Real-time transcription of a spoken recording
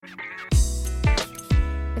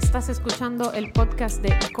Estás escuchando el podcast de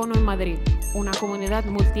Icono en Madrid, una comunidad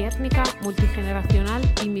multiétnica, multigeneracional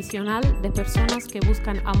y misional de personas que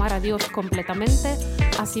buscan amar a Dios completamente,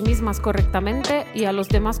 a sí mismas correctamente y a los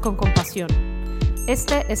demás con compasión.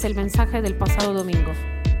 Este es el mensaje del pasado domingo.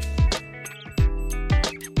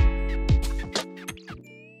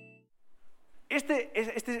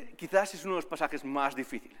 Este quizás es uno de los pasajes más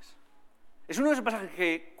difíciles. Es uno de esos pasajes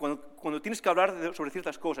que cuando tienes que hablar sobre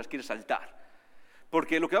ciertas cosas quieres saltar.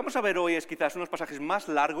 Porque lo que vamos a ver hoy es quizás uno de los pasajes más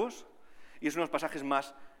largos y es uno de los pasajes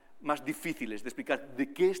más difíciles de explicar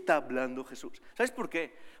de qué está hablando Jesús. ¿Sabes por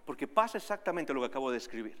qué? Porque pasa exactamente lo que acabo de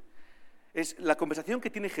describir. Es la conversación que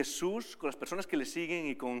tiene Jesús con las personas que le siguen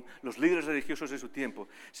y con los líderes religiosos de su tiempo.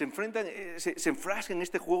 Se enfrascan en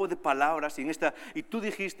este juego de palabras y tú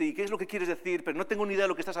dijiste, ¿y qué es lo que quieres decir? Pero no tengo ni idea de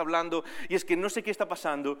lo que estás hablando y es que no sé qué está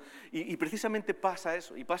pasando. Y precisamente pasa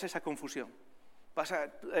eso, y pasa esa confusión.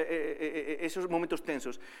 Pasa esos momentos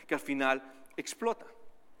tensos que al final explota.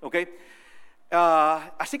 ¿Okay?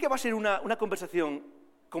 Así que va a ser una conversación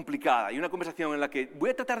complicada y una conversación en la que voy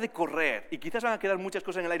a tratar de correr y quizás van a quedar muchas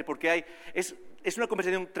cosas en el aire porque es una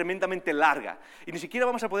conversación tremendamente larga y ni siquiera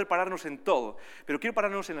vamos a poder pararnos en todo, pero quiero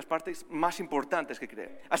pararnos en las partes más importantes que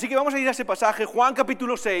creo. Así que vamos a ir a ese pasaje, Juan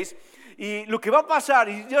capítulo 6, y lo que va a pasar,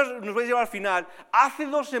 y ya nos voy a llevar al final, hace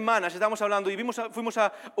 2 semanas estábamos hablando y fuimos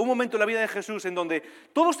a un momento en la vida de Jesús en donde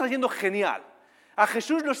todo está yendo genial. A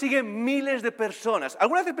Jesús lo siguen miles de personas.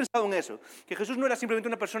 ¿Alguna vez he pensado en eso? Que Jesús no era simplemente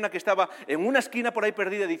una persona que estaba en una esquina por ahí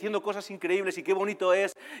perdida diciendo cosas increíbles y qué bonito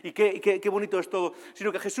es y qué bonito es todo,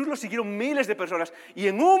 sino que a Jesús lo siguieron miles de personas y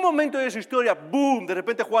en un momento de su historia, ¡boom!, de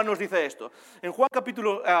repente Juan nos dice esto. En Juan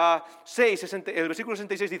capítulo 6, el versículo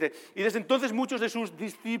 66 dice, y desde entonces muchos de sus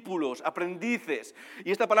discípulos, aprendices,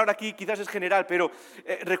 y esta palabra aquí quizás es general, pero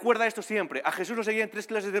recuerda esto siempre, a Jesús lo seguían 3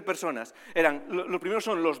 clases de personas. Los primeros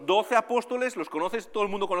son los 12 apóstoles, los conoces, todo el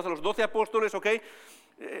mundo conoce a los 12 apóstoles, ¿ok?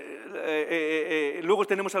 Luego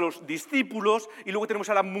tenemos a los discípulos y luego tenemos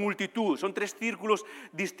a la multitud. Son 3 círculos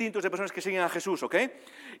distintos de personas que siguen a Jesús, ¿ok?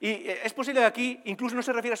 Y es posible que aquí incluso no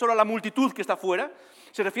se refiere solo a la multitud que está afuera,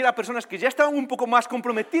 se refiere a personas que ya estaban un poco más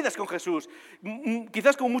comprometidas con Jesús,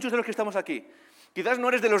 quizás como muchos de los que estamos aquí. Quizás no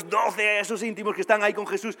eres de los 12, esos íntimos que están ahí con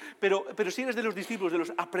Jesús, pero sí eres de los discípulos, de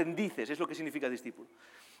los aprendices, es lo que significa discípulo.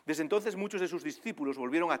 Desde entonces muchos de sus discípulos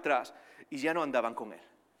volvieron atrás y ya no andaban con él.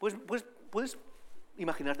 Pues puedes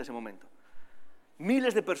imaginarte ese momento.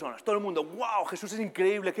 Miles de personas, todo el mundo, wow, Jesús es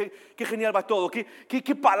increíble, qué genial va todo,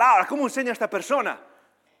 qué palabra, cómo enseña esta persona.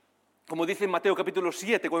 Como dice en Mateo capítulo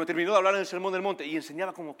 7, cuando terminó de hablar en el Sermón del Monte, y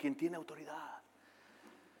enseñaba como quien tiene autoridad.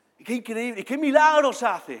 Y qué increíble, y qué milagros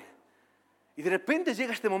hace. Y de repente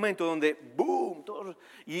llega este momento donde, ¡boom!,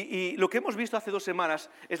 y lo que hemos visto hace 2 semanas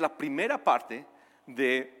es la primera parte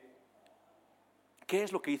de qué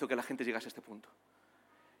es lo que hizo que la gente llegase a este punto.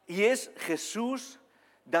 Y es Jesús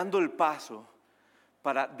dando el paso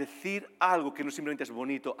para decir algo que no simplemente es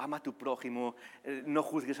bonito, ama a tu prójimo, no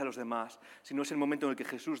juzgues a los demás, sino es el momento en el que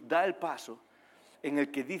Jesús da el paso, en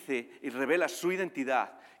el que dice y revela su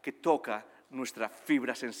identidad que toca nuestra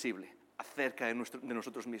fibra sensible acerca de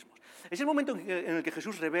nosotros mismos. Es el momento en el que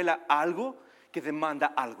Jesús revela algo que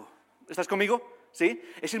demanda algo. ¿Estás conmigo? ¿Sí?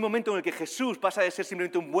 Es el momento en el que Jesús pasa de ser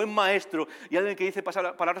simplemente un buen maestro y alguien que dice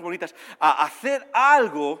palabras bonitas a hacer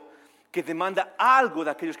algo que demanda algo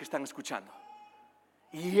de aquellos que están escuchando.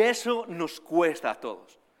 Y eso nos cuesta a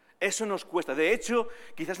todos. Eso nos cuesta. De hecho,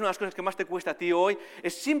 quizás una de las cosas que más te cuesta a ti hoy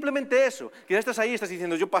es simplemente eso. Quizás estás ahí y estás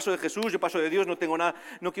diciendo, yo paso de Jesús, yo paso de Dios, no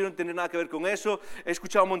quiero tener nada que ver con eso. He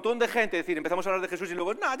escuchado a un montón de gente decir, empezamos a hablar de Jesús y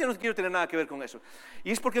luego, no, yo no quiero tener nada que ver con eso.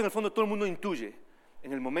 Y es porque en el fondo todo el mundo intuye.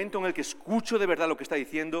 En el momento en el que escucho de verdad lo que está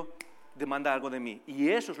diciendo, demanda algo de mí. Y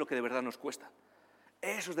eso es lo que de verdad nos cuesta.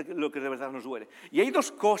 Eso es lo que de verdad nos duele. Y hay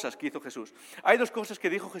 2 cosas que hizo Jesús. Hay 2 cosas que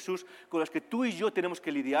dijo Jesús con las que tú y yo tenemos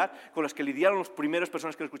que lidiar, con las que lidiaron las primeras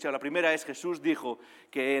personas que lo escucharon. La primera es Jesús dijo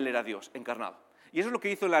que Él era Dios encarnado. Y eso es lo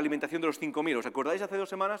que hizo en la alimentación de los 5.000. ¿Os acordáis? Hace 2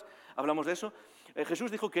 semanas hablamos de eso. Jesús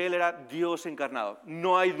dijo que Él era Dios encarnado.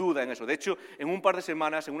 No hay duda en eso. De hecho, en unas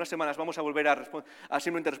semanas vamos a volver a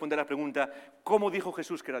simplemente responder a la pregunta ¿cómo dijo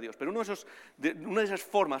Jesús que era Dios? Pero una de esas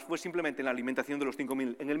formas fue simplemente en la alimentación de los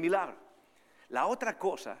 5.000, en el milagro. La otra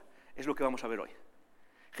cosa es lo que vamos a ver hoy.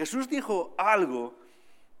 Jesús dijo algo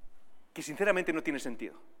que sinceramente no tiene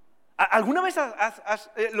sentido. ¿Alguna vez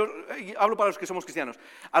hablo para los que somos cristianos,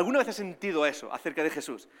 alguna vez has sentido eso acerca de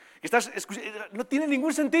Jesús? No tiene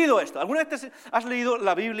ningún sentido esto. ¿Alguna vez has leído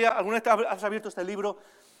la Biblia? ¿Alguna vez has abierto este libro?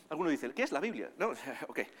 Alguno dice, ¿qué es la Biblia? No,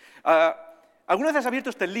 okay. ¿Alguna vez has abierto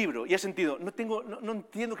este libro y has sentido, no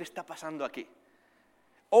entiendo qué está pasando aquí?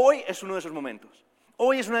 Hoy es uno de esos momentos.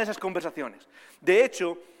 Hoy es una de esas conversaciones. De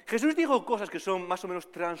hecho, Jesús dijo cosas que son más o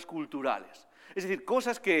menos transculturales. Es decir,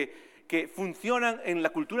 cosas que funcionan en la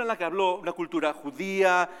cultura en la que habló, una cultura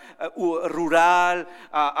judía, rural,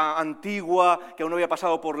 antigua, que aún no había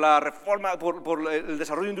pasado por la reforma, por el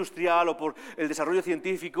desarrollo industrial o por el desarrollo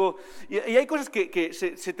científico. Y hay cosas que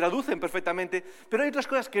se traducen perfectamente, pero hay otras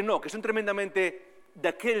cosas que no, que son tremendamente de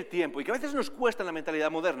aquel tiempo y que a veces nos cuesta en la mentalidad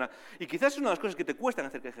moderna. Y quizás es una de las cosas que te cuestan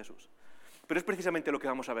acerca de Jesús. Pero es precisamente lo que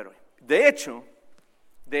vamos a ver hoy. De hecho,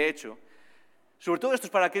 sobre todo esto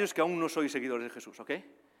es para aquellos que aún no sois seguidores de Jesús, ¿ok?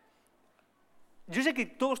 Yo sé que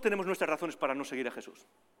todos tenemos nuestras razones para no seguir a Jesús.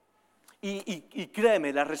 Y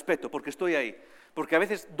créeme, las respeto, porque estoy ahí. Porque a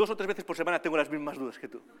veces, 2 o 3 veces por semana tengo las mismas dudas que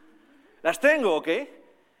tú. Las tengo, ¿ok?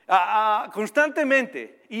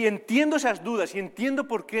 Constantemente. Y entiendo esas dudas y entiendo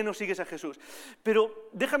por qué no sigues a Jesús. Pero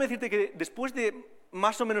déjame decirte que después de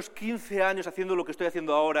más o menos 15 años haciendo lo que estoy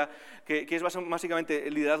haciendo ahora, que es básicamente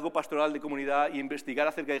el liderazgo pastoral de comunidad y investigar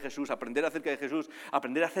acerca de Jesús, aprender acerca de Jesús,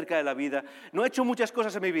 aprender acerca de la vida. No he hecho muchas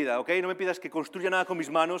cosas en mi vida, ¿ok? No me pidas que construya nada con mis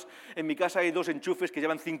manos. En mi casa hay 2 enchufes que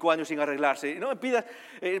llevan 5 años sin arreglarse. No me pidas,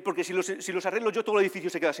 porque si los arreglo yo, todo el edificio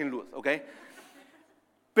se queda sin luz, ¿ok?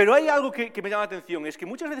 Pero hay algo que me llama la atención, es que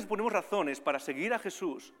muchas veces ponemos razones para seguir a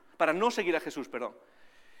Jesús, para no seguir a Jesús, perdón,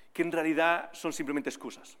 que en realidad son simplemente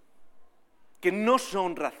excusas. Que no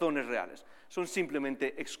son razones reales, son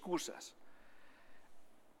simplemente excusas.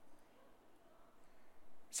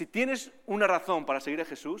 Si tienes una razón para seguir a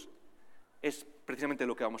Jesús, es precisamente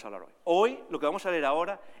lo que vamos a hablar hoy. Hoy, lo que vamos a leer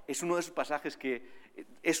ahora, es uno de esos pasajes que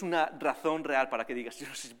es una razón real para que digas, yo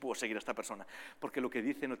no sé si puedo seguir a esta persona, porque lo que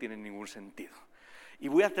dice no tiene ningún sentido. Y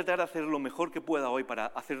voy a tratar de hacer lo mejor que pueda hoy para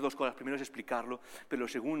hacer 2 cosas. Primero es explicarlo, pero lo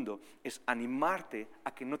segundo es animarte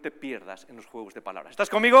a que no te pierdas en los juegos de palabras. ¿Estás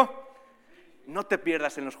conmigo? No te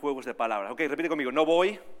pierdas en los juegos de palabras. Ok, repite conmigo, no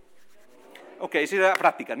voy. Ok, esa es la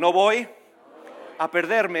práctica. No voy a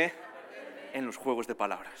perderme en los juegos de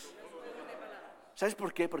palabras. ¿Sabes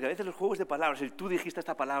por qué? Porque a veces los juegos de palabras, el tú dijiste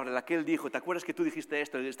esta palabra, el aquel dijo, ¿te acuerdas que tú dijiste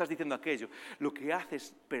esto? Estás diciendo aquello. Lo que hace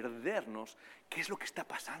es perdernos qué es lo que está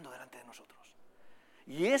pasando delante de nosotros.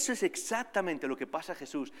 Y eso es exactamente lo que pasa a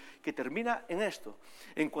Jesús, que termina en esto,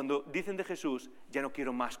 en cuando dicen de Jesús, ya no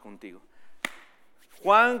quiero más contigo.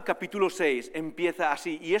 Juan capítulo 6 empieza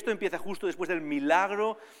así, y esto empieza justo después del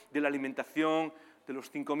milagro de la alimentación de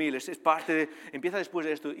los 5.000. Es parte de, empieza después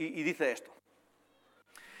de esto y dice esto.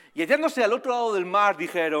 Y hallándose al otro lado del mar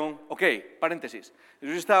dijeron, ok, paréntesis,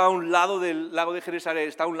 Jesús estaba a un lado del lago de Genesaret,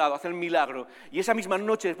 está a un lado, hace el milagro, y esa misma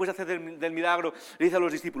noche, después de hacer del milagro, le dice a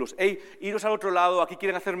los discípulos, hey, iros al otro lado, aquí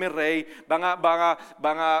quieren hacerme rey, van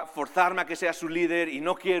a forzarme a que sea su líder, y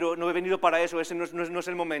no he venido para eso, ese no es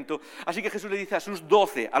el momento. Así que Jesús le dice a sus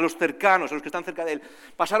 12, a los cercanos, a los que están cerca de él,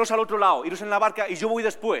 pasaros al otro lado, iros en la barca, y yo voy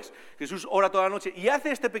después. Jesús ora toda la noche, y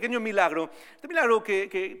hace este pequeño milagro,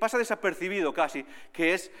 que pasa desapercibido casi,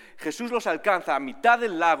 que es Jesús los alcanza a mitad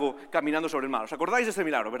del lago caminando sobre el mar. ¿Os acordáis de ese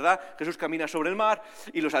milagro, verdad? Jesús camina sobre el mar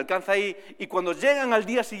y los alcanza ahí, y cuando llegan al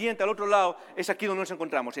día siguiente al otro lado, es aquí donde nos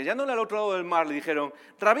encontramos. Y hallándole al otro lado del mar le dijeron,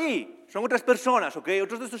 Rabí, son otras personas, ¿ok?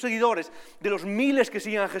 Otros de estos seguidores, de los miles que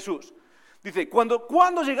siguen a Jesús. Dice,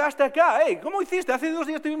 ¿cuándo llegaste acá? ¿Cómo hiciste? Hace 2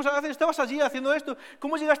 días estabas allí haciendo esto.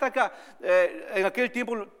 ¿Cómo llegaste acá? En aquel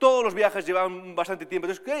tiempo todos los viajes llevaban bastante tiempo.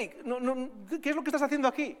 Entonces, ¿qué es lo que estás haciendo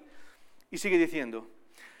aquí? Y sigue diciendo,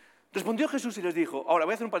 respondió Jesús y les dijo, ahora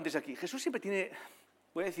voy a hacer un paréntesis aquí, Jesús siempre tiene,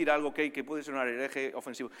 voy a decir algo que puede sonar hereje,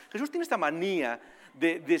 ofensivo, Jesús tiene esta manía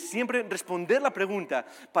de siempre responder la pregunta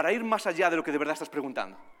para ir más allá de lo que de verdad estás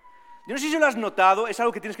preguntando. Yo no sé si lo has notado, es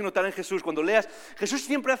algo que tienes que notar en Jesús. Cuando leas, Jesús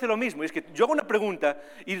siempre hace lo mismo. Y es que yo hago una pregunta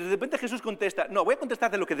y de repente Jesús contesta, no, voy a contestar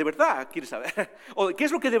de lo que de verdad quieres saber. O qué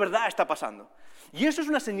es lo que de verdad está pasando. Y eso es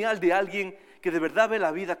una señal de alguien que de verdad ve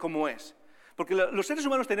la vida como es. Porque los seres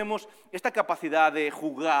humanos tenemos esta capacidad de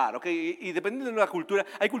jugar, ¿ok? Y dependiendo de la cultura,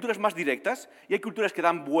 hay culturas más directas y hay culturas que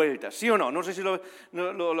dan vueltas, ¿sí o no? No sé si lo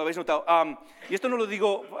habéis notado. Y esto no lo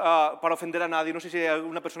digo para ofender a nadie, no sé si hay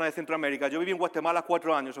alguna persona de Centroamérica. Yo viví en Guatemala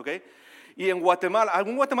 4 años, ¿ok? Y en Guatemala,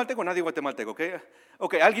 ¿algún guatemalteco? Nadie guatemalteco, ¿ok?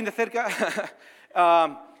 Ok, ¿alguien de cerca?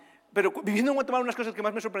 Pero viviendo en Guatemala, unas cosas que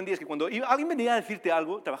más me sorprendía es que cuando alguien venía a decirte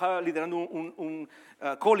algo, trabajaba liderando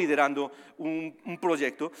co-liderando un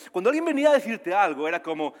proyecto, cuando alguien venía a decirte algo, era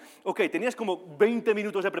como, ok, tenías como 20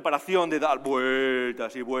 minutos de preparación de dar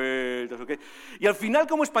vueltas y vueltas, ok. Y al final,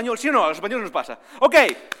 como español, ¿sí o no? A los españoles nos pasa, ok,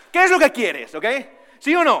 ¿qué es lo que quieres, ok?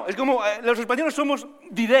 ¿Sí o no? Es como, los españoles somos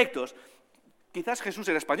directos. Quizás Jesús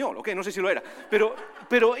era español, ok, no sé si lo era, pero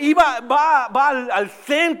va al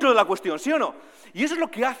centro de la cuestión, ¿sí o no? Y eso es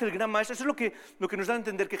lo que hace el gran maestro, eso es lo que nos da a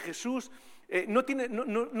entender que Jesús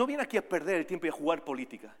no viene aquí a perder el tiempo y a jugar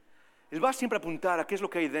política. Él va siempre a apuntar a qué es lo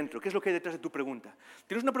que hay dentro, qué es lo que hay detrás de tu pregunta.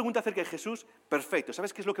 ¿Tienes una pregunta acerca de Jesús? Perfecto.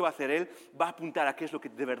 ¿Sabes qué es lo que va a hacer Él? Va a apuntar a qué es lo que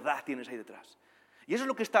de verdad tienes ahí detrás. Y eso es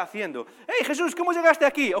lo que está haciendo. ¡Hey, Jesús, ¿cómo llegaste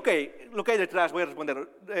aquí? Ok, lo que hay detrás, voy a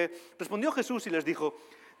responder. Respondió Jesús y les dijo,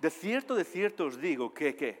 de cierto os digo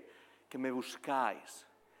que me buscáis.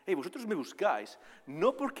 Hey, vosotros me buscáis,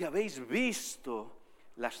 no porque habéis visto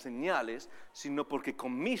las señales, sino porque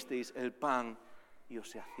comisteis el pan y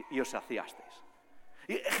os saciasteis.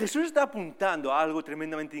 Y Jesús está apuntando a algo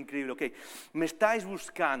tremendamente increíble. Okay, me estáis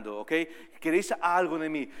buscando, okay, queréis algo de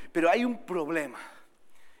mí, pero hay un problema.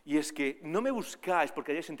 Y es que no me buscáis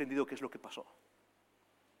porque hayáis entendido qué es lo que pasó.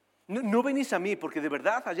 No venís a mí porque de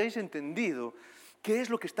verdad hayáis entendido qué es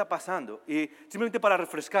lo que está pasando. Y simplemente para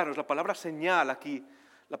refrescarnos, la palabra señal aquí,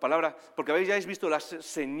 la palabra, porque hayáis visto las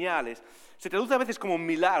señales, se traduce a veces como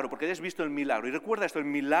milagro, porque hayáis visto el milagro. Y recuerda esto, el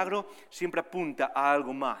milagro siempre apunta a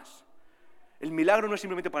algo más. El milagro no es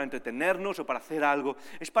simplemente para entretenernos o para hacer algo,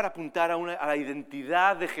 es para apuntar a la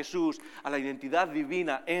identidad de Jesús, a la identidad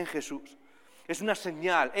divina en Jesús. Es una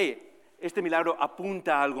señal, este milagro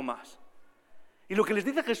apunta a algo más. Y lo que les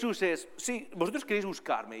dice Jesús es, sí, vosotros queréis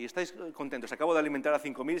buscarme y estáis contentos, acabo de alimentar a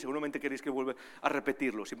 5.000 y seguramente queréis que vuelva a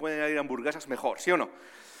repetirlo. Si pueden añadir hamburguesas, mejor, ¿sí o no?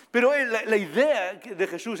 Pero la idea de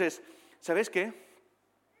Jesús es, ¿sabéis qué?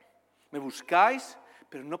 Me buscáis,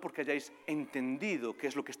 pero no porque hayáis entendido qué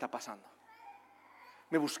es lo que está pasando.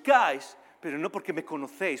 Me buscáis, pero no porque me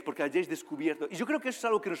conocéis, porque hayáis descubierto. Y yo creo que eso es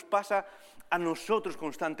algo que nos pasa a nosotros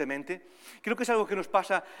constantemente. Creo que es algo que nos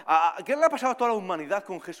pasa, que le ha pasado a toda la humanidad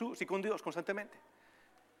con Jesús y con Dios constantemente.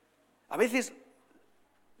 A veces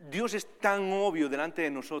Dios es tan obvio delante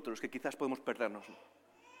de nosotros que quizás podemos perdernos.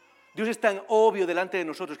 Dios es tan obvio delante de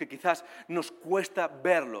nosotros que quizás nos cuesta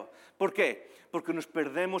verlo. ¿Por qué? Porque nos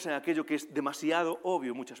perdemos en aquello que es demasiado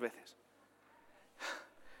obvio muchas veces.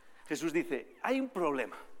 Jesús dice, hay un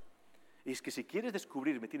problema, y es que si quieres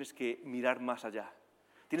descubrirme tienes que mirar más allá.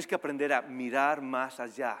 Tienes que aprender a mirar más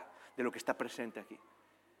allá de lo que está presente aquí.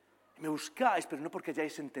 Me buscáis, pero no porque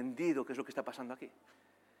hayáis entendido qué es lo que está pasando aquí.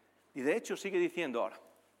 Y de hecho sigue diciendo ahora,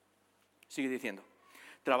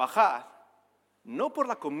 trabajad no por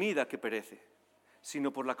la comida que perece,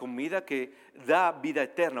 sino por la comida que da vida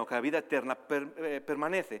eterna, o que la vida eterna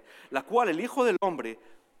permanece, la cual el Hijo del Hombre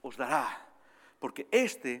os dará, porque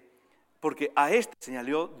a este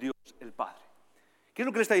señaló Dios el Padre. ¿Qué es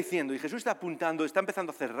lo que le está diciendo? Y Jesús está apuntando, está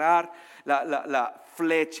empezando a cerrar la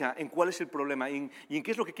flecha en cuál es el problema y en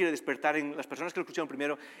qué es lo que quiere despertar en las personas que lo escucharon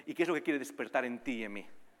primero y qué es lo que quiere despertar en ti y en mí.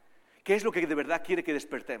 ¿Qué es lo que de verdad quiere que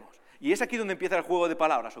despertemos? Y es aquí donde empieza el juego de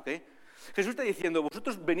palabras, ¿ok? Jesús está diciendo,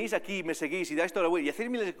 vosotros venís aquí y me seguís y dais toda la vuelta y hacéis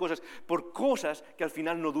miles de cosas por cosas que al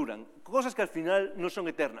final no duran, cosas que al final no son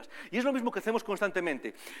eternas. Y es lo mismo que hacemos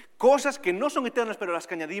constantemente, cosas que no son eternas pero a las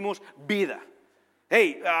que añadimos vida.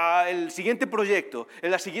 Hey, el siguiente proyecto,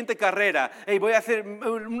 la siguiente carrera, hey, voy a hacer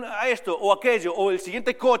esto o aquello, o el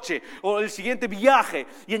siguiente coche, o el siguiente viaje.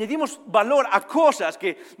 Y añadimos valor a cosas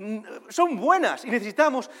que son buenas y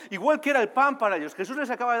necesitamos, igual que era el pan para ellos. Jesús les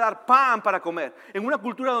acaba de dar pan para comer, en una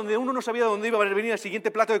cultura donde uno no sabía de dónde iba a venir el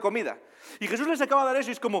siguiente plato de comida. Y Jesús les acaba de dar eso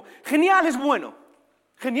y es como, genial, es bueno,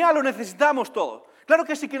 genial, lo necesitamos todo. Claro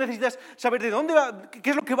que sí que necesitas saber de dónde va,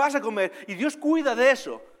 qué es lo que vas a comer, y Dios cuida de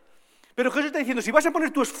eso. Pero Jesús está diciendo, si vas a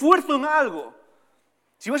poner tu esfuerzo en algo,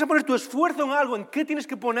 ¿en qué tienes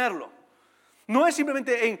que ponerlo? No es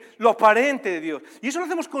simplemente en lo aparente de Dios. Y eso lo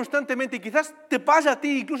hacemos constantemente y quizás te pasa a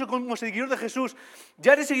ti, incluso como seguidor de Jesús.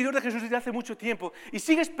 Ya eres seguidor de Jesús desde hace mucho tiempo y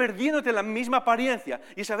sigues perdiéndote la misma apariencia.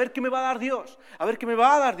 Y es a ver qué me va a dar Dios, a ver qué me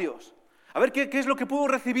va a dar Dios, a ver qué es lo que puedo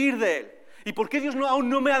recibir de Él. ¿Y por qué Dios aún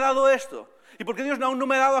no me ha dado esto? ¿Y por qué Dios aún no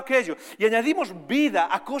me ha dado aquello? Y añadimos vida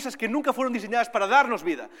a cosas que nunca fueron diseñadas para darnos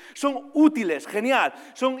vida. Son útiles, genial.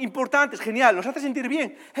 Son importantes, genial. Nos hace sentir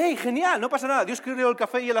bien. Hey, genial, no pasa nada. Dios creó el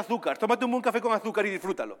café y el azúcar. Tómate un buen café con azúcar y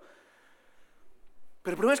disfrútalo.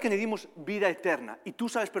 Pero el problema es que añadimos vida eterna. Y tú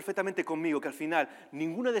sabes perfectamente conmigo que al final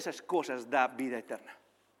ninguna de esas cosas da vida eterna.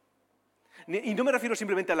 Y no me refiero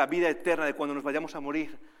simplemente a la vida eterna de cuando nos vayamos a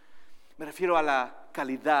morir. Me refiero a la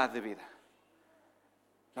calidad de vida.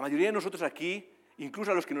 La mayoría de nosotros aquí, incluso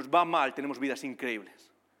a los que nos va mal, tenemos vidas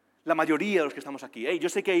increíbles. La mayoría de los que estamos aquí. Yo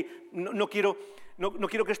sé que no quiero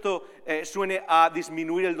que esto suene a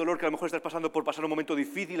disminuir el dolor que a lo mejor estás pasando por pasar un momento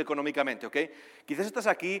difícil económicamente, ¿ok? Quizás estás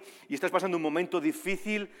aquí y estás pasando un momento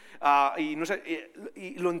difícil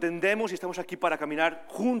y lo entendemos y estamos aquí para caminar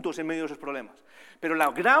juntos en medio de esos problemas. Pero la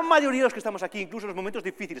gran mayoría de los que estamos aquí, incluso en los momentos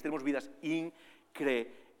difíciles, tenemos vidas increíbles.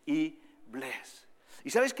 ¿Y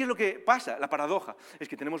sabes qué es lo que pasa? La paradoja es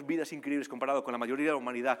que tenemos vidas increíbles comparado con la mayoría de la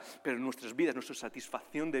humanidad, pero nuestras vidas, nuestra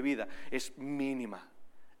satisfacción de vida es mínima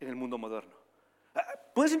en el mundo moderno.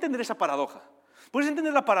 ¿Puedes entender esa paradoja? ¿Puedes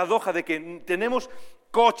entender la paradoja de que tenemos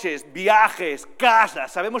coches, viajes,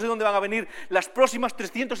 casas, sabemos de dónde van a venir las próximas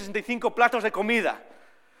 365 platos de comida?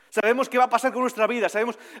 Sabemos qué va a pasar con nuestra vida,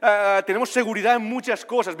 tenemos seguridad en muchas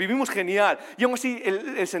cosas, vivimos genial. Y aún así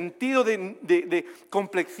el sentido de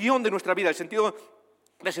complexión de nuestra vida, el sentido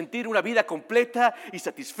de sentir una vida completa y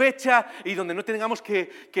satisfecha y donde no tengamos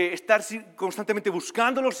que estar constantemente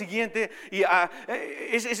buscando lo siguiente,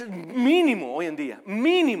 es mínimo hoy en día,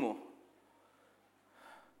 mínimo.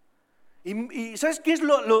 Y ¿sabes qué es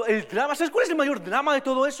el drama? ¿Sabes cuál es el mayor drama de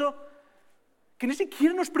todo eso? Que ni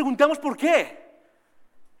siquiera nos preguntamos por qué.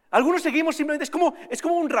 Algunos seguimos simplemente, es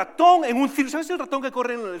como un ratón en un círculo. ¿Sabes el ratón que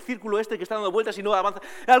corre en el círculo que está dando vueltas y no avanza?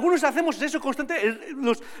 Algunos hacemos eso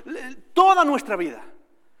toda nuestra vida.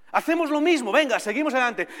 Hacemos lo mismo, venga, seguimos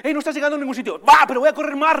adelante. No estás llegando a ningún sitio, pero voy a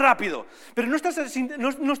correr más rápido. Pero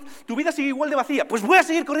tu vida sigue igual de vacía, pues voy a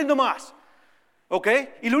seguir corriendo más. ¿Ok?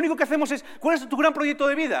 Y lo único que hacemos es, ¿cuál es tu gran proyecto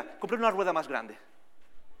de vida? Comprar una rueda más grande.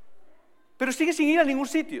 Pero sigue sin ir a ningún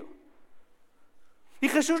sitio. Y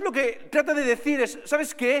Jesús lo que trata de decir es,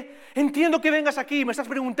 ¿sabes qué? Entiendo que vengas aquí, me estás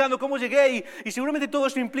preguntando cómo llegué y seguramente todo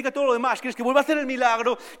eso implica todo lo demás. ¿Quieres que vuelva a hacer el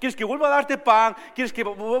milagro? ¿Quieres que vuelva a darte pan? ¿Quieres que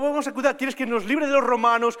volvamos a cuidar? ¿Quieres que nos libre de los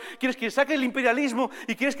romanos? ¿Quieres que saque el imperialismo?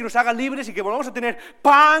 ¿Y quieres que nos haga libres y que volvamos a tener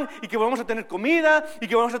pan y que volvamos a tener comida y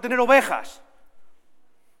que volvamos a tener ovejas?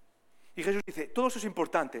 Y Jesús dice, todo eso es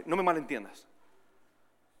importante, no me malentiendas.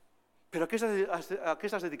 Pero ¿a qué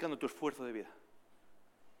estás dedicando tu esfuerzo de vida?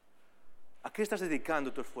 ¿A qué estás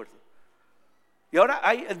dedicando tu esfuerzo? Y ahora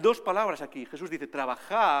hay dos palabras aquí. Jesús dice,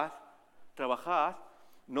 trabajad,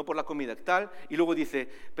 no por la comida tal, y luego dice,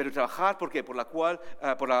 pero trabajad, ¿por qué? Por la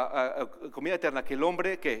comida eterna que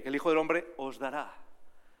el Hijo del Hombre os dará.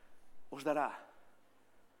 Os dará.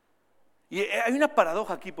 Y hay una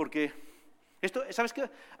paradoja aquí porque esto, ¿sabes qué?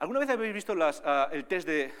 ¿Alguna vez habéis visto el test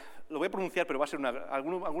de... Lo voy a pronunciar, pero va a ser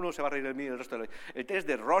alguno se va a reír de mí y del resto de el test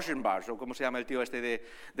de Rorschach, o cómo se llama el tío este de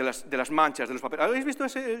las manchas, de los papeles. ¿Habéis visto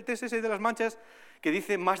el test ese de las manchas que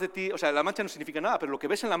dice más de ti? O sea, la mancha no significa nada, pero lo que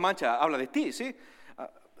ves en la mancha habla de ti, ¿sí?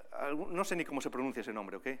 No sé ni cómo se pronuncia ese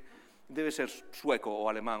nombre, ¿ok? Debe ser sueco o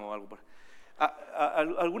alemán o algo por ahí.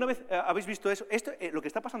 ¿Alguna vez habéis visto eso? Lo que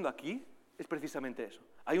está pasando aquí es precisamente eso.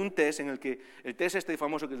 Hay un test en el que, el test este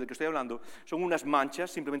famoso del que estoy hablando, son unas manchas,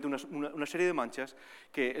 simplemente una serie de manchas,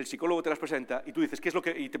 que el psicólogo te las presenta y tú dices,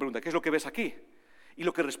 y te pregunta, ¿qué es lo que ves aquí? Y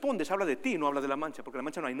lo que respondes habla de ti, no habla de la mancha, porque en la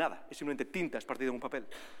mancha no hay nada, es simplemente tinta, es partida de un papel.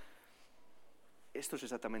 Esto es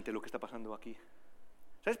exactamente lo que está pasando aquí.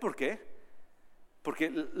 ¿Sabes por qué? Porque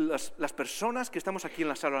las personas que estamos aquí en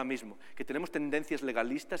la sala ahora mismo, que tenemos tendencias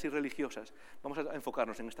legalistas y religiosas, vamos a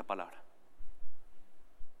enfocarnos en esta palabra.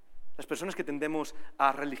 Las personas que tendemos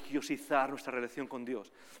a religiosizar nuestra relación con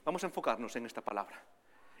Dios, vamos a enfocarnos en esta palabra.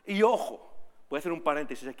 Y ojo, voy a hacer un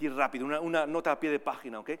paréntesis aquí rápido, una nota a pie de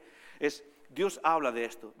página, ¿ok? Dios habla de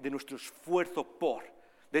esto, de nuestro esfuerzo por.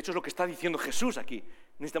 De hecho, es lo que está diciendo Jesús aquí.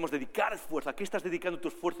 Necesitamos dedicar esfuerzo. ¿A qué estás dedicando tu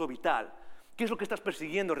esfuerzo vital? ¿Qué es lo que estás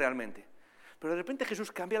persiguiendo realmente? Pero de repente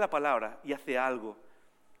Jesús cambia la palabra y hace algo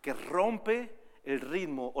que rompe el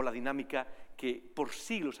ritmo o la dinámica que por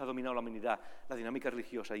siglos ha dominado la humanidad, la dinámica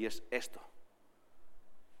religiosa, y es esto.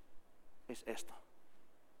 Es esto.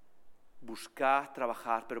 Buscar,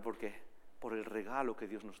 trabajar, ¿pero por qué? Por el regalo que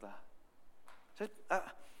Dios nos da. ¿Sabes?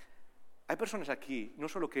 Hay personas aquí, no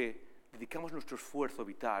solo que dedicamos nuestro esfuerzo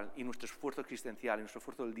vital y nuestro esfuerzo existencial y nuestro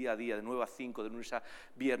esfuerzo del día a día, de 9 a 5, de lunes a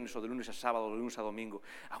viernes o de lunes a sábado o de lunes a domingo,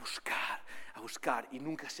 a buscar y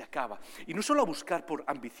nunca se acaba. Y no solo a buscar por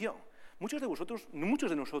ambición. Muchos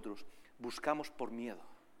de nosotros buscamos por miedo.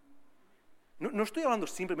 No estoy hablando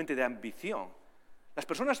simplemente de ambición. Hay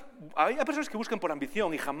personas que buscan por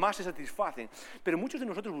ambición y jamás se satisfacen, pero muchos de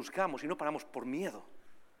nosotros buscamos y no paramos por miedo.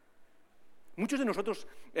 Muchos de nosotros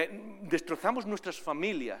destrozamos nuestras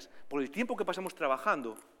familias por el tiempo que pasamos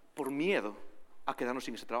trabajando por miedo a quedarnos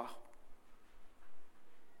sin ese trabajo.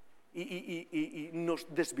 Y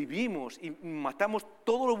nos desvivimos y matamos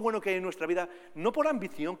todo lo bueno que hay en nuestra vida, no por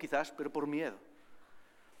ambición quizás, pero por miedo.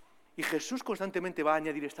 Y Jesús constantemente va a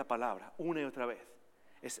añadir esta palabra, una y otra vez.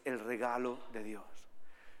 Es el regalo de Dios.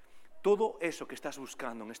 Todo eso que estás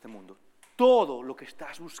buscando en este mundo, todo lo que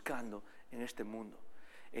estás buscando en este mundo,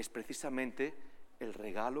 es precisamente el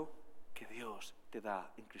regalo que Dios te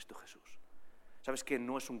da en Cristo Jesús. ¿Sabes qué?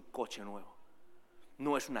 No es un coche nuevo,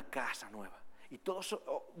 no es una casa nueva. Y todo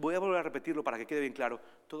eso, voy a volver a repetirlo para que quede bien claro,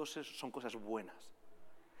 todo eso son cosas buenas.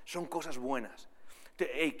 Son cosas buenas.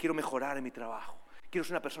 Quiero mejorar en mi trabajo, quiero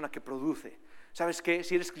ser una persona que produce. ¿Sabes qué?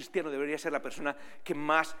 Si eres cristiano deberías ser la persona que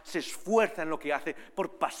más se esfuerza en lo que hace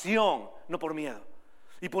por pasión, no por miedo.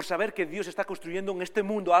 y por saber que Dios está construyendo en este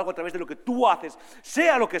mundo algo a través de lo que tú haces,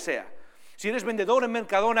 sea lo que sea. Si eres vendedor en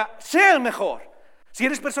Mercadona, sé el mejor. Si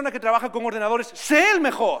eres persona que trabaja con ordenadores, sé el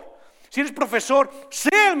mejor. Si eres profesor,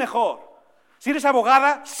 sé el mejor. Si eres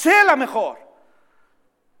abogada, sé la mejor.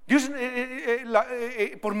 Dios,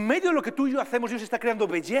 por medio de lo que tú y yo hacemos, Dios está creando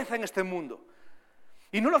belleza en este mundo.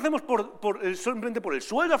 Y no lo hacemos simplemente por el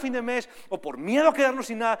sueldo a fin de mes o por miedo a quedarnos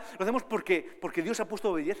sin nada. Lo hacemos porque Dios ha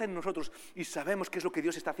puesto belleza en nosotros y sabemos qué es lo que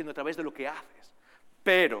Dios está haciendo a través de lo que haces.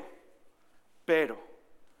 Pero,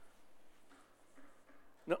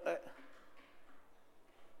 no,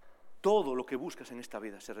 todo lo que buscas en esta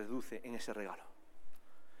vida se reduce en ese regalo.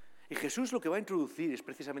 Y Jesús lo que va a introducir es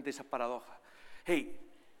precisamente esa paradoja. Hey,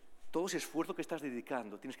 todo ese esfuerzo que estás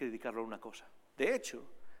dedicando, tienes que dedicarlo a una cosa. De hecho,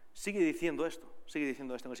 sigue diciendo esto en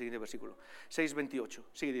el siguiente versículo, 6:28,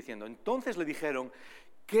 sigue diciendo, entonces le dijeron,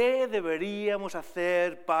 ¿qué deberíamos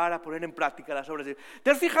hacer para poner en práctica las obras de Dios?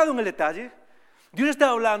 ¿Te has fijado en el detalle? Dios está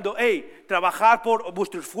hablando, hey, trabajar por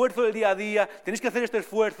vuestro esfuerzo del día a día, tenéis que hacer este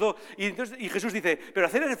esfuerzo, y Jesús dice, pero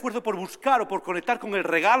hacer el esfuerzo por buscar o por conectar con el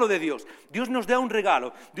regalo de Dios. Dios nos da un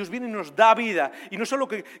regalo, Dios viene y nos da vida, y no solo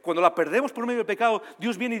que cuando la perdemos por medio del pecado,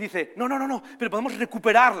 Dios viene y dice, no, pero podemos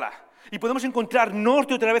recuperarla, y podemos encontrar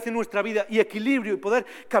norte otra vez en nuestra vida, y equilibrio, y poder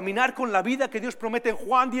caminar con la vida que Dios promete en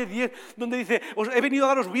Juan 10:10, donde dice, os he venido a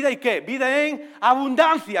daros vida, ¿y qué? Vida en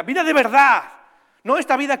abundancia, vida de verdad. No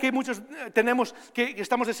esta vida que muchos tenemos, que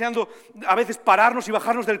estamos deseando a veces pararnos y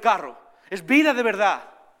bajarnos del carro. Es vida de verdad.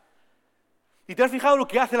 ¿Y te has fijado lo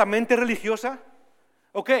que hace la mente religiosa?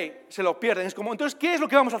 Ok, se lo pierden. Es como, entonces, ¿qué es lo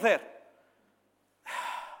que vamos a hacer?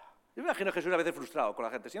 Yo me imagino a Jesús a veces frustrado con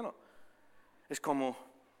la gente, ¿sí o no? Es como,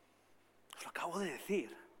 os lo acabo de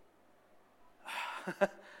decir.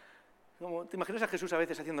 Como, ¿te imaginas a Jesús a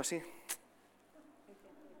veces haciendo así?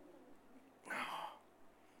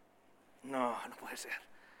 No puede ser.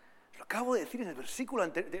 Lo acabo de decir en el versículo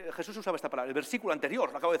anterior. Jesús usaba esta palabra, el versículo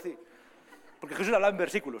anterior, lo acabo de decir. Porque Jesús hablaba en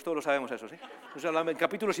versículos, todos lo sabemos eso, ¿sí? Jesús hablaba en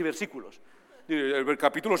capítulos y versículos. El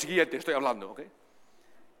capítulo siguiente estoy hablando, ¿ok?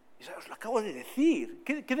 Y os lo acabo de decir.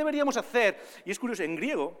 ¿Qué deberíamos hacer? Y es curioso, en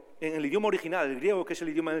griego, en el idioma original, el griego que es el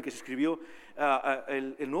idioma en el que se escribió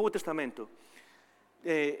el Nuevo Testamento,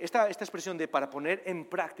 esta expresión de para poner en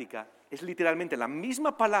práctica es literalmente la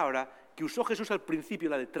misma palabra que usó Jesús al principio,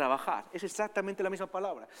 la de trabajar. Es exactamente la misma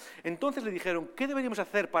palabra. Entonces le dijeron, ¿qué deberíamos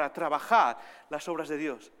hacer para trabajar las obras de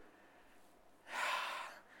Dios?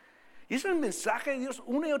 Y eso es el mensaje de Dios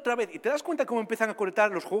una y otra vez. Y te das cuenta cómo empiezan a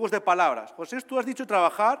conectar los juegos de palabras. José, tú has dicho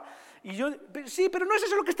trabajar, y yo, sí, pero no es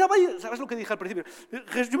eso lo que estaba ahí. ¿Sabes lo que dije al principio?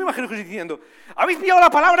 Yo me imagino Jesús diciendo, habéis pillado la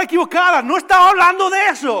palabra equivocada, no estaba hablando de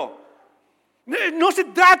eso. No se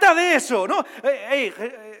trata de eso, ¿no?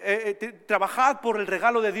 Trabajad por el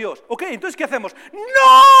regalo de Dios. Ok, entonces, ¿qué hacemos?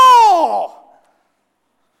 ¡No!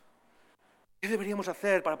 ¿Qué deberíamos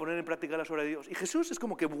hacer para poner en práctica las obras de Dios? Y Jesús es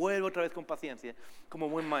como que vuelve otra vez con paciencia, como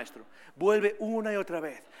buen maestro. Vuelve una y otra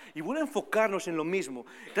vez. Y vuelve a enfocarnos en lo mismo.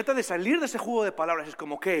 Trata de salir de ese juego de palabras. Es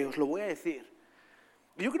como, ¿qué? Os lo voy a decir.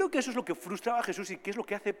 Y yo creo que eso es lo que frustraba a Jesús y que es lo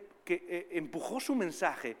que hace que empujó su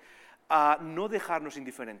mensaje a no dejarnos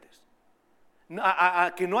indiferentes.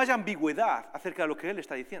 A que no haya ambigüedad acerca de lo que Él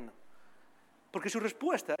está diciendo. Porque su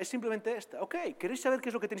respuesta es simplemente esta. Ok, ¿queréis saber qué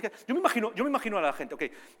es lo que tenéis que hacer? Yo me imagino a la gente, ok,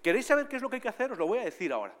 ¿queréis saber qué es lo que hay que hacer? Os lo voy a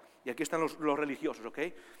decir ahora. Y aquí están los religiosos, ok.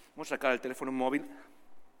 Vamos a sacar el teléfono móvil.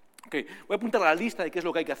 Ok, voy a apuntar a la lista de qué es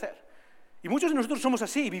lo que hay que hacer. Y muchos de nosotros somos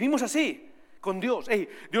así, vivimos así, con Dios. Hey,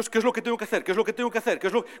 Dios, ¿qué es lo que tengo que hacer? ¿Qué es lo que tengo que hacer?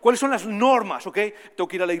 ¿Cuáles son las normas? Ok, tengo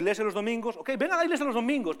que ir a la iglesia los domingos. Ok, ven a la iglesia los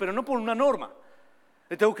domingos, pero no por una norma.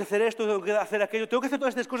 Tengo que hacer esto, tengo que hacer aquello, tengo que hacer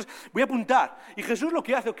todas estas cosas, voy a apuntar. Y Jesús lo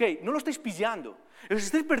que hace, ok, no lo estáis pillando, os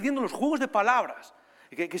estáis perdiendo los juegos de palabras.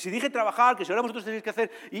 Que si dije trabajar, que si ahora vosotros tenéis que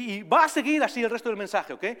hacer, y va a seguir así el resto del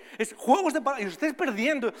mensaje, ok. Es juegos de palabras, y os estáis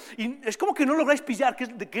perdiendo, y es como que no lográis pillar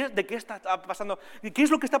de qué está pasando, qué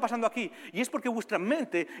es lo que está pasando aquí. Y es porque vuestra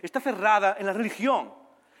mente está cerrada en la religión.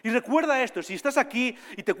 Y recuerda esto, si estás aquí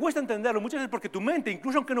y te cuesta entenderlo, muchas veces porque tu mente,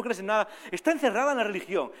 incluso aunque no crees en nada, está encerrada en la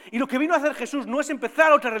religión. Y lo que vino a hacer Jesús no es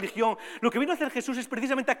empezar otra religión, lo que vino a hacer Jesús es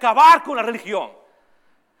precisamente acabar con la religión.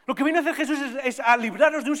 Lo que vino a hacer Jesús es a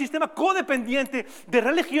librarnos de un sistema codependiente de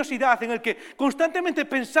religiosidad en el que constantemente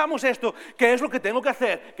pensamos esto, ¿qué es lo que tengo que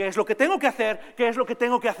hacer? ¿Qué es lo que tengo que hacer? ¿Qué es lo que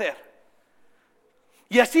tengo que hacer?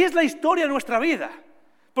 Y así es la historia de nuestra vida.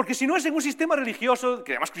 Porque si no es en un sistema religioso,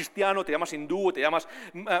 te llamas cristiano, te llamas hindú, te llamas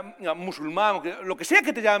musulmán, lo que sea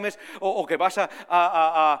que te llames, o que vas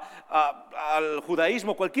al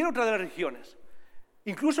judaísmo, cualquier otra de las religiones.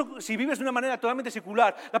 Incluso si vives de una manera totalmente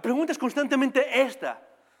secular, la pregunta es constantemente esta.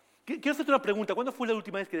 Quiero hacerte una pregunta. ¿Cuándo fue la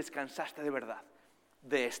última vez que descansaste de verdad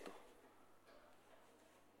de esto?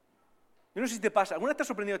 Yo no sé si te pasa, ¿alguna vez te has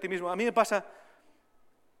sorprendido a ti mismo? A mí me pasa,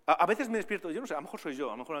 a veces me despierto, yo no sé, a lo mejor soy yo,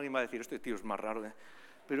 a lo mejor alguien va a decir, este tío es más raro,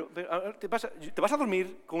 pero te vas a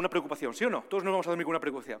dormir con una preocupación, ¿sí o no? Todos nos vamos a dormir con una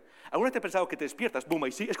preocupación. ¿Alguna vez te has pensado que te despiertas, boom,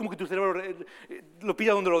 y sí, es como que tu cerebro lo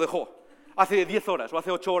pilla donde lo dejó, hace 10 horas, o hace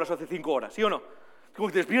 8 horas, o hace 5 horas, ¿sí o no? Como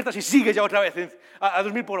que te despiertas y sigues ya otra vez a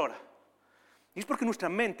 2000 por hora. Y es porque nuestra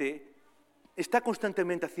mente está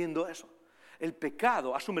constantemente haciendo eso. El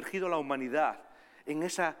pecado ha sumergido a la humanidad en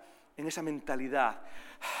esa mentalidad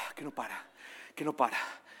que no para.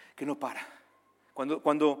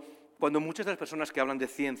 Cuando muchas de las personas que hablan de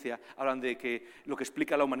ciencia hablan de que lo que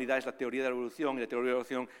explica la humanidad es la teoría de la evolución, y la teoría de la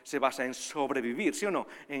evolución se basa en sobrevivir, ¿sí o no?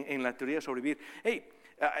 En la teoría de sobrevivir.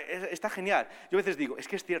 Está genial. Yo a veces digo, es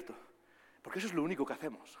que es cierto, porque eso es lo único que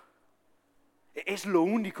hacemos. Es lo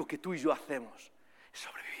único que tú y yo hacemos. Es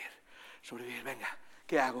sobrevivir. Venga,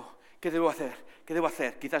 ¿qué hago? ¿Qué debo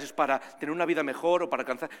hacer? Quizás es para tener una vida mejor o para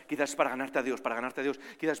alcanzar, quizás es para ganarte a Dios,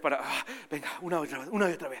 quizás es para, venga, una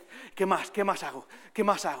y otra vez. ¿Qué más hago?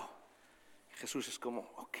 Jesús es como,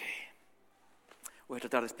 ok, voy a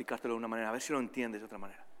tratar de explicártelo de una manera, a ver si lo entiendes de otra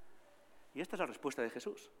manera. Y esta es la respuesta de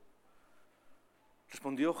Jesús.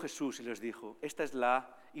 Respondió Jesús y les dijo,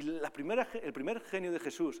 el primer genio de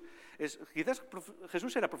Jesús, quizás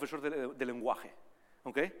Jesús era profesor de lenguaje,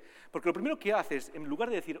 ¿ok? Porque lo primero que hace es, en lugar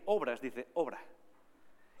de decir obras, dice obra.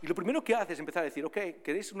 Y lo primero que hace es empezar a decir, ok,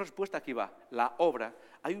 ¿queréis una respuesta? Aquí va, la obra,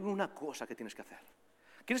 hay una cosa que tienes que hacer.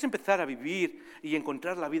 ¿Quieres empezar a vivir y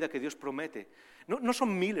encontrar la vida que Dios promete? No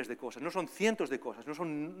son miles de cosas, no son cientos de cosas, no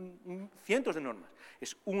son cientos de normas,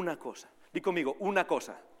 es una cosa. Di conmigo, una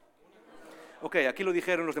cosa. Ok, aquí lo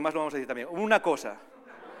dijeron, los demás lo vamos a decir también. Una cosa.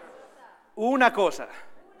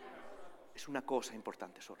 Es una cosa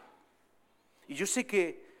importante solo. Y yo sé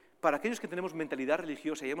que para aquellos que tenemos mentalidad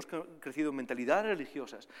religiosa y hemos crecido en mentalidades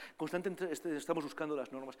religiosas, constantemente estamos buscando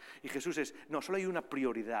las normas. Y Jesús no, solo hay una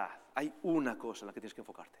prioridad, hay una cosa en la que tienes que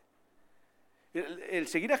enfocarte. El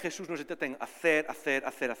seguir a Jesús no se trata en hacer.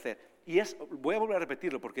 Y voy a volver a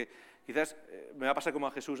repetirlo porque quizás me va a pasar como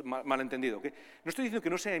a Jesús malentendido. ¿Okay? No estoy diciendo que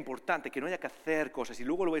no sea importante, que no haya que hacer cosas, y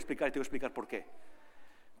luego lo voy a explicar y te voy a explicar por qué.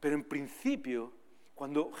 Pero en principio,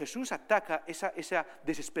 cuando Jesús ataca esa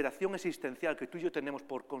desesperación existencial que tú y yo tenemos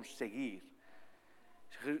por conseguir,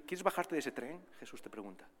 ¿quieres bajarte de ese tren? Jesús te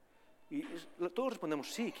pregunta. Y todos respondemos,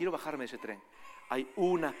 sí, quiero bajarme de ese tren. Hay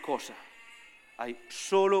una cosa. Hay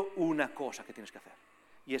solo una cosa que tienes que hacer,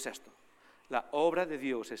 y es esto. La obra de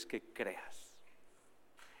Dios es que creas.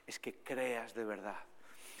 Es que creas de verdad.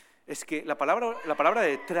 Es que la palabra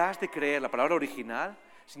detrás de creer, la palabra original,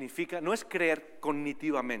 significa, no es creer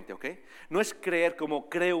cognitivamente, ¿ok? No es creer como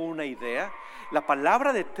creo una idea. La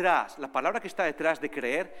palabra que está detrás de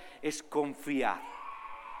creer es confiar.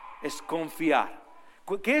 Es confiar.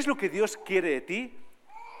 ¿Qué es lo que Dios quiere de ti?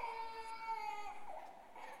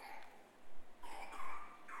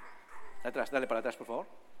 Dale para atrás, por favor.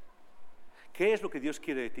 ¿Qué es lo que Dios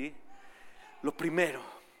quiere de ti? Lo primero,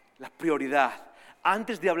 la prioridad,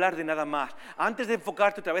 antes de hablar de nada más, antes de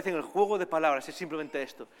enfocarte otra vez en el juego de palabras, es simplemente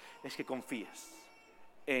esto, es que confíes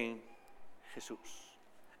en Jesús.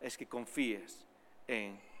 Es que confíes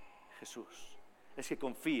en Jesús. Es que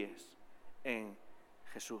confíes en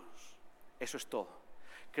Jesús. Eso es todo.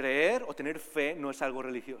 Creer o tener fe no es algo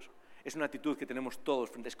religioso. Es una actitud que tenemos todos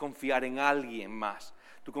frente, es confiar en alguien más.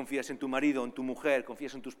 Tú confías en tu marido, en tu mujer,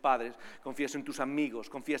 confías en tus padres, confías en tus amigos,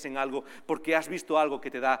 confías en algo porque has visto algo que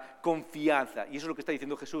te da confianza. Y eso es lo que está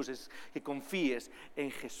diciendo Jesús, es que confíes en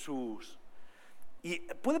Jesús. Y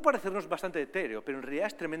puede parecernos bastante etéreo, pero en realidad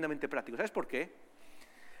es tremendamente práctico. ¿Sabes por qué?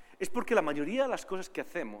 Es porque la mayoría de las cosas que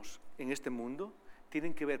hacemos en este mundo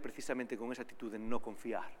tienen que ver precisamente con esa actitud de no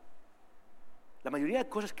confiar. La mayoría de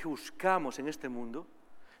cosas que buscamos en este mundo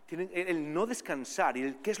tienen el no descansar y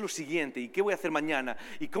el qué es lo siguiente y qué voy a hacer mañana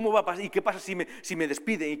y cómo va a pasar y qué pasa si me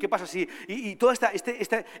despiden y qué pasa si y todo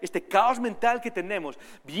este caos mental que tenemos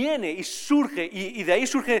viene y surge y de ahí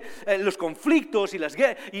surgen los conflictos y las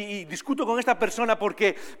guerras y discuto con esta persona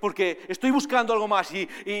porque estoy buscando algo más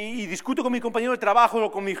y discuto con mi compañero de trabajo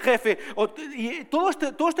o con mi jefe y todo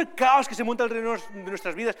este caos que se monta alrededor de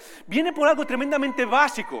nuestras vidas viene por algo tremendamente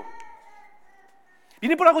básico.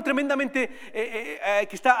 Viene por algo tremendamente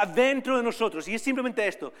que está dentro de nosotros y es simplemente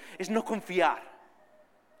esto, es no confiar,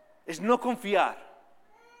 es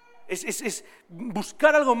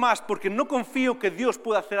buscar algo más porque no confío que Dios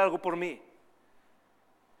pueda hacer algo por mí.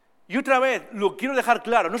 Y otra vez, lo quiero dejar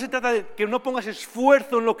claro, no se trata de que no pongas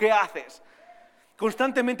esfuerzo en lo que haces.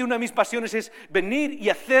 Constantemente una de mis pasiones es venir y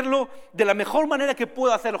hacerlo de la mejor manera que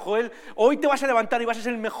puedo hacerlo. Joel, hoy te vas a levantar y vas a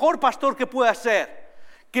ser el mejor pastor que puedas ser.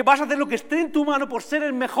 Que vas a hacer lo que esté en tu mano por ser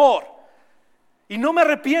el mejor. Y no me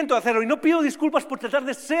arrepiento de hacerlo y no pido disculpas por tratar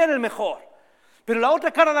de ser el mejor. Pero la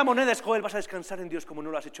otra cara de la moneda es, Joel, vas a descansar en Dios como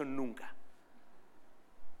no lo has hecho nunca.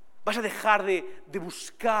 Vas a dejar de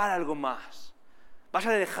buscar algo más. Vas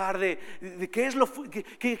a dejar de qué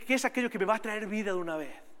es aquello que me va a traer vida de una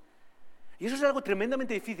vez. Y eso es algo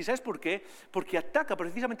tremendamente difícil. ¿Sabes por qué? Porque ataca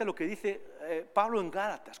precisamente a lo que dice Pablo en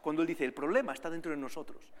Gálatas, cuando él dice, el problema está dentro de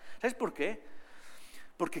nosotros. ¿Sabes por qué?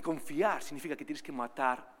 Porque confiar significa que tienes que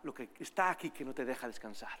matar lo que está aquí que no te deja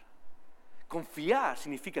descansar. Confiar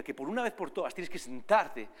significa que por una vez por todas tienes que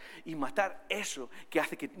sentarte y matar eso que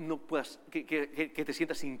hace que no puedas, que te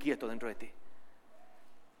sientas inquieto dentro de ti.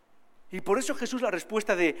 Y por eso Jesús la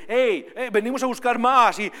respuesta de, hey, venimos a buscar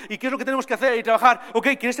más, y ¿qué es lo que tenemos que hacer? Y trabajar. Ok,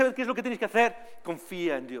 ¿quieres saber qué es lo que tienes que hacer?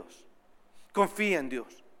 Confía en Dios. Confía en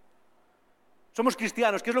Dios. Somos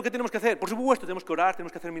cristianos, ¿qué es lo que tenemos que hacer? Por supuesto, tenemos que orar,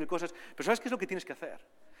 tenemos que hacer mil cosas, pero ¿sabes qué es lo que tienes que hacer?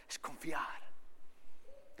 Es confiar.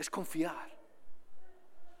 Es confiar.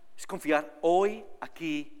 Es confiar hoy,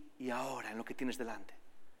 aquí y ahora en lo que tienes delante.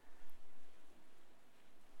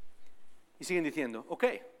 Y siguen diciendo, ok.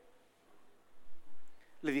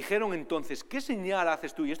 Le dijeron entonces, ¿qué señal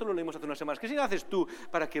haces tú? Y esto lo leímos hace unas semanas. ¿Qué señal haces tú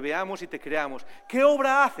para que veamos y te creamos? ¿Qué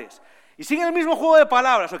obra haces? Y siguen el mismo juego de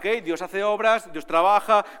palabras, ¿ok? Dios hace obras, Dios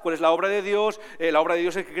trabaja, ¿cuál es la obra de Dios? La obra de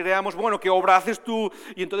Dios es que creamos, bueno, ¿qué obra haces tú?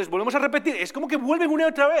 Y entonces volvemos a repetir, es como que vuelven una y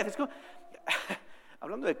otra vez. Es como...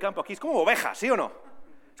 Hablando del campo aquí, es como ovejas, ¿sí o no?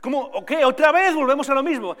 Es como, ok, otra vez volvemos a lo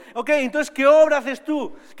mismo. Ok, entonces, ¿qué obra haces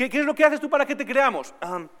tú? ¿Qué es lo que haces tú para que te creamos?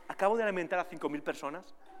 Acabo de alimentar a 5.000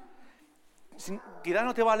 personas. ¿Quizás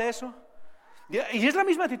no te vale eso? Y es la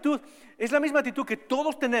misma actitud que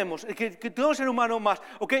todos tenemos, que todo ser humano más,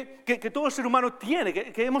 ¿okay? que todo ser humano tiene,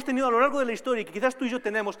 que hemos tenido a lo largo de la historia y que quizás tú y yo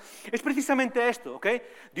tenemos, es precisamente esto, ¿ok?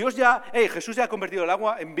 Jesús ya ha convertido el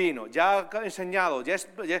agua en vino, ya ha enseñado, ya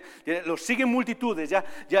lo siguen multitudes, ya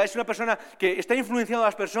es una persona que está influenciando a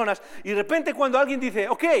las personas, y de repente cuando alguien dice,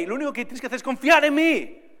 ok, lo único que tienes que hacer es confiar en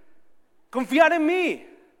mí.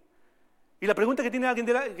 Y la pregunta que tiene alguien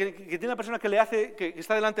que tiene una persona que le hace, que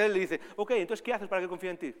está delante de él, le dice, ok, entonces ¿qué haces para que confíe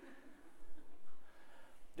en ti?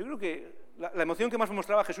 Yo creo que la emoción que más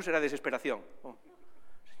mostraba Jesús era desesperación. Oh,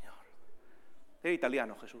 Señor. Era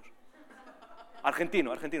italiano Jesús.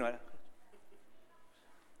 Argentino era.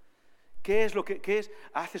 ¿Qué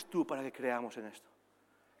haces tú para que creamos en esto?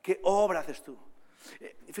 ¿Qué obra haces tú?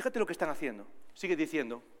 Fíjate lo que están haciendo. Sigue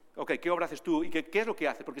diciendo. Ok, ¿qué obra haces tú? ¿Y qué es lo que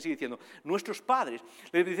haces? Porque sigue diciendo, nuestros padres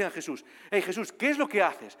le dicen a Jesús, hey Jesús, ¿qué es lo que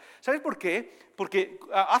haces? ¿Sabes por qué? Porque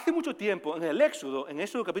hace mucho tiempo, en el Éxodo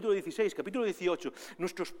capítulo 16, capítulo 18,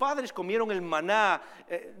 nuestros padres comieron el maná,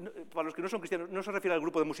 para los que no son cristianos, no se refiere al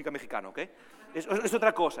grupo de música mexicano, ¿ok? Es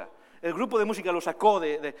otra cosa. El grupo de música lo sacó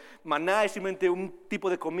de maná, es simplemente un tipo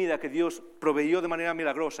de comida que Dios proveyó de manera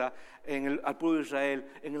milagrosa al pueblo de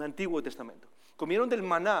Israel en el Antiguo Testamento. Comieron del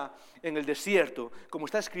maná en el desierto, como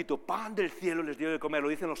está escrito, pan del cielo les dio de comer, lo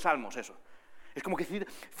dicen los salmos eso. Es como que,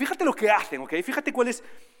 fíjate lo que hacen, ¿ok? Fíjate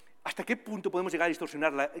hasta qué punto podemos llegar a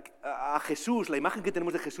distorsionar a Jesús, la imagen que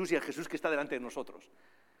tenemos de Jesús y a Jesús que está delante de nosotros.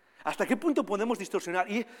 ¿Hasta qué punto podemos distorsionar?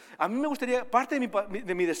 Y a mí me gustaría, parte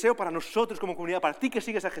de mi deseo para nosotros como comunidad, para ti que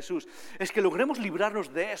sigues a Jesús, es que logremos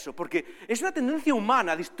librarnos de eso, porque es una tendencia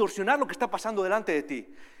humana distorsionar lo que está pasando delante de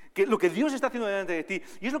ti. Lo que Dios está haciendo delante de ti,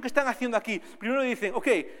 y es lo que están haciendo aquí. Primero le dicen, ok,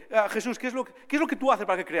 Jesús, ¿qué es lo que tú haces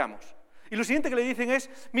para que creamos? Y lo siguiente que le dicen es,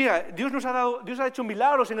 mira, Dios ha hecho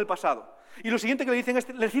milagros en el pasado. Y lo siguiente que le dicen es,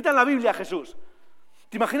 le citan la Biblia a Jesús.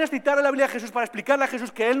 ¿Te imaginas citar la Biblia a Jesús para explicarle a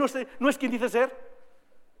Jesús que Él no es quien dice ser?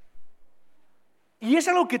 Y es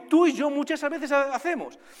algo que tú y yo muchas veces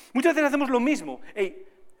hacemos. Muchas veces hacemos lo mismo.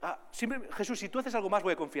 Jesús, si tú haces algo más,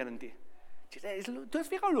 voy a confiar en ti. ¿Tú has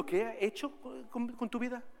fijado lo que he hecho con tu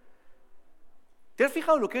vida? ¿Te has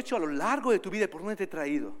fijado lo que he hecho a lo largo de tu vida y por dónde te he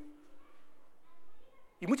traído?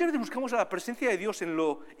 Y muchas veces buscamos a la presencia de Dios en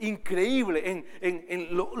lo increíble,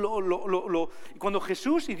 cuando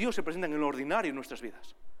Jesús y Dios se presentan en lo ordinario en nuestras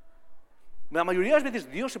vidas. La mayoría de las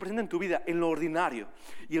veces Dios se presenta en tu vida en lo ordinario.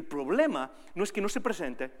 Y el problema no es que no se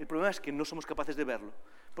presente, el problema es que no somos capaces de verlo.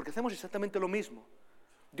 Porque hacemos exactamente lo mismo.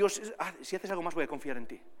 Dios, si haces algo más voy a confiar en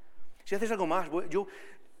ti. Si haces algo más,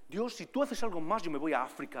 Dios, si tú haces algo más, yo me voy a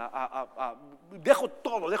África, dejo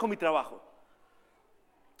todo, dejo mi trabajo.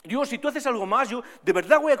 Dios, si tú haces algo más, yo de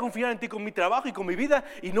verdad voy a confiar en ti con mi trabajo y con mi vida,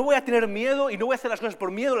 y no voy a tener miedo, y no voy a hacer las cosas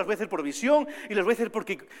por miedo, las voy a hacer por visión, y las voy a hacer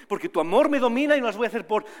porque tu amor me domina, y no las voy a hacer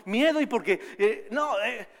por miedo y porque...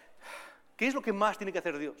 ¿Qué es lo que más tiene que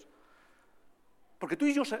hacer Dios? Porque tú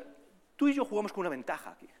y yo jugamos con una ventaja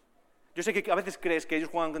aquí. Yo sé que a veces crees que ellos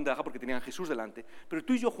juegan con ventaja porque tenían a Jesús delante, pero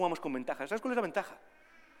tú y yo jugamos con ventaja. ¿Sabes cuál es la ventaja?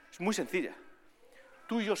 Es muy sencilla.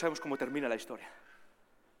 Tú y yo sabemos cómo termina la historia.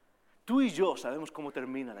 Tú y yo sabemos cómo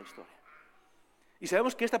termina la historia. Y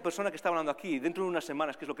sabemos que esta persona que está hablando aquí, dentro de unas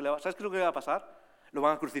semanas, ¿sabes qué es lo que le va a pasar? Lo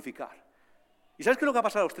van a crucificar. ¿Y sabes qué es lo que va a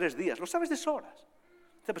pasar a los 3 días? Lo sabes de sobras.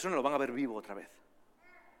 Esta persona lo van a ver vivo otra vez.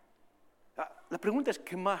 La pregunta es,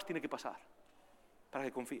 ¿qué más tiene que pasar para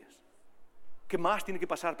que confíes? ¿Qué más tiene que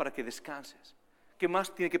pasar para que descanses? ¿Qué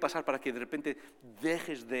más tiene que pasar para que de repente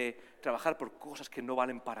dejes de trabajar por cosas que no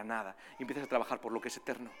valen para nada y empieces a trabajar por lo que es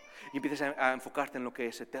eterno? Y empieces a enfocarte en lo que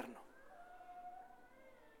es eterno.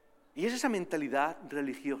 Y es esa mentalidad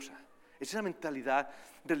religiosa. Es esa mentalidad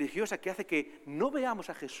religiosa que hace que no veamos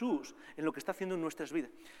a Jesús en lo que está haciendo en nuestras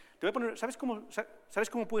vidas. Te voy a poner, ¿sabes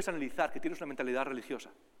cómo puedes analizar que tienes una mentalidad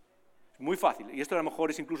religiosa? Es muy fácil. Y esto a lo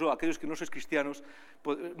mejor es incluso a aquellos que no sois cristianos,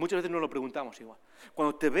 muchas veces nos lo preguntamos igual.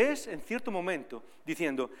 Cuando te ves en cierto momento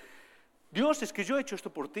diciendo, Dios, es que yo he hecho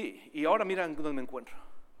esto por ti y ahora mira dónde me encuentro.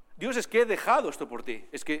 Dios, es que he dejado esto por ti,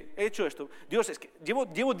 es que he hecho esto. Dios, es que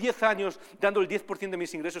llevo 10 años dando el 10% de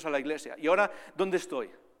mis ingresos a la iglesia y ahora, ¿dónde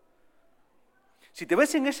estoy? Si te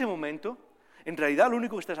ves en ese momento, en realidad lo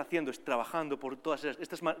único que estás haciendo es trabajando por todas esas,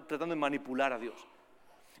 estás tratando de manipular a Dios.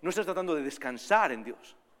 No estás tratando de descansar en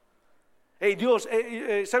Dios. Hey Dios,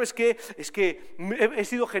 ¿sabes qué? Es que he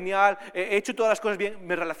sido genial, he hecho todas las cosas bien,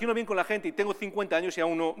 me relaciono bien con la gente y tengo 50 años y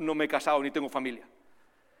aún no me he casado ni tengo familia.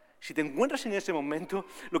 Si te encuentras en ese momento,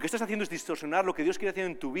 lo que estás haciendo es distorsionar lo que Dios quiere hacer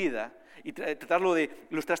en tu vida y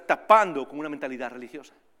lo estás tapando con una mentalidad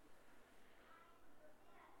religiosa.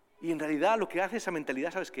 Y en realidad lo que hace esa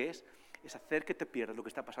mentalidad, ¿sabes qué es? Es hacer que te pierdas lo que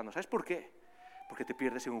está pasando. ¿Sabes por qué? Porque te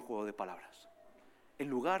pierdes en un juego de palabras, en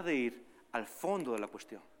lugar de ir al fondo de la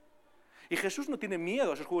cuestión. Y Jesús no tiene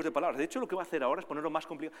miedo a esos juegos de palabras. De hecho, lo que va a hacer ahora es ponerlo más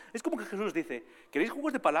complicado. Es como que Jesús dice, ¿queréis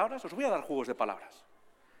juegos de palabras? Os voy a dar juegos de palabras.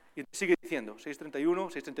 Y sigue diciendo, 6:31,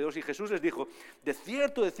 6:32, y Jesús les dijo, de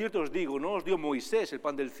cierto os digo, no os dio Moisés el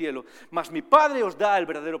pan del cielo, mas mi Padre os da el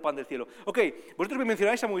verdadero pan del cielo. Ok, vosotros me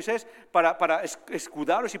mencionáis a Moisés para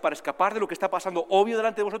escudaros y para escapar de lo que está pasando obvio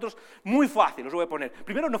delante de vosotros. Muy fácil, os lo voy a poner.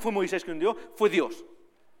 Primero, no fue Moisés quien dio, fue Dios.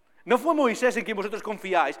 No fue Moisés en quien vosotros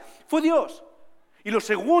confiáis, fue Dios. Y lo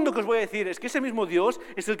segundo que os voy a decir es que ese mismo Dios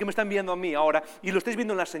es el que me está enviando a mí ahora, y lo estáis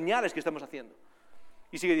viendo en las señales que estamos haciendo.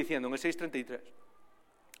 Y sigue diciendo en el 6:33.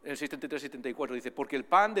 En el 6:33 y 34 dice, porque el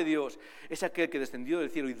pan de Dios es aquel que descendió del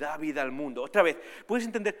cielo y da vida al mundo. Otra vez, puedes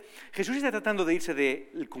entender, Jesús está tratando de irse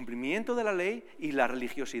del cumplimiento de la ley y la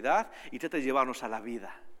religiosidad y trata de llevarnos a la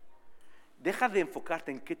vida. Deja de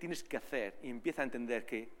enfocarte en qué tienes que hacer y empieza a entender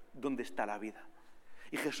dónde está la vida.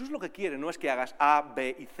 Y Jesús lo que quiere no es que hagas A,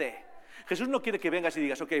 B y C. Jesús no quiere que vengas y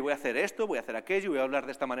digas, ok, voy a hacer esto, voy a hacer aquello y voy a hablar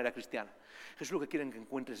de esta manera cristiana. Jesús lo que quiere es que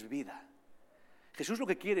encuentres vida. Jesús lo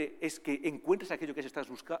que quiere es que encuentres aquello que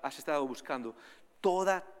has estado buscando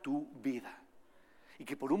toda tu vida. Y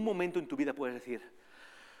que por un momento en tu vida puedas decir,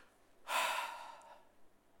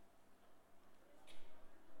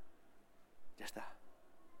 ya está,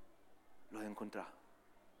 lo he encontrado.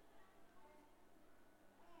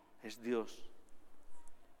 Es Dios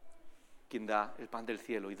quien da el pan del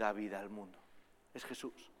cielo y da vida al mundo. Es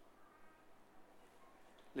Jesús.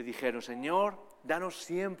 Le dijeron, Señor, danos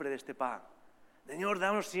siempre de este pan. Señor,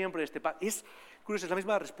 danos siempre este pan. Es curioso, es la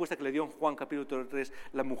misma respuesta que le dio en Juan capítulo 3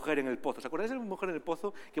 la mujer en el pozo. ¿Os acordáis de la mujer en el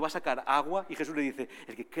pozo que va a sacar agua? Y Jesús le dice,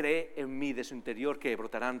 el que cree en mí de su interior, que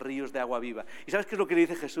brotarán ríos de agua viva. ¿Y sabes qué es lo que le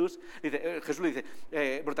dice Jesús? Jesús le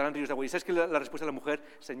dice, brotarán ríos de agua. ¿Y sabes qué es la respuesta de la mujer?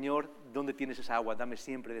 Señor, ¿dónde tienes esa agua? Dame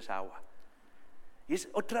siempre de esa agua. Y es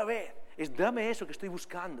otra vez, es dame eso que estoy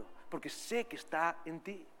buscando, porque sé que está en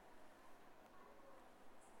ti.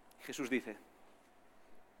 Jesús dice,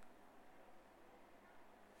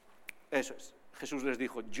 eso es. Jesús les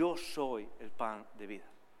dijo, yo soy el pan de vida.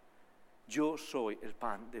 Yo soy el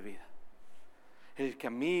pan de vida. El que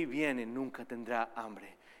a mí viene nunca tendrá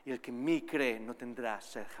hambre, y el que en mí cree no tendrá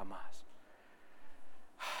sed jamás.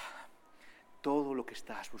 Todo lo que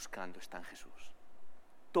estás buscando está en Jesús.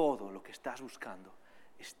 Todo lo que estás buscando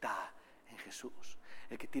está en Jesús.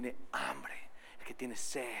 El que tiene hambre, el que tiene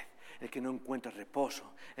sed, el que no encuentra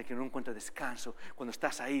reposo, el que no encuentra descanso. Cuando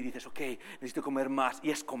estás ahí dices, ok, necesito comer más,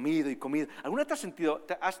 y has comido y comido. ¿Alguna vez te has sentido,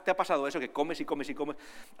 te ha pasado eso, que comes y comes y comes?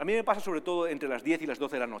 A mí me pasa sobre todo entre las 10 y las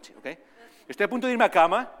 12 de la noche, ¿ok? Estoy a punto de irme a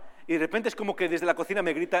cama y de repente es como que desde la cocina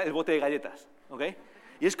me grita el bote de galletas, ¿ok?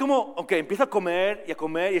 Y es como, ok, empiezo a comer y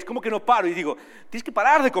es como que no paro y digo, tienes que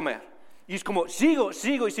parar de comer. Y es como, sigo.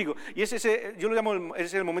 Y yo lo llamo, ese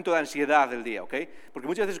es el momento de ansiedad del día, ¿ok? Porque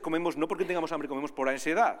muchas veces comemos no porque tengamos hambre, comemos por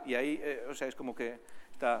ansiedad. Y ahí, es como que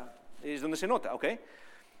es donde se nota, ¿ok?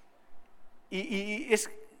 Y es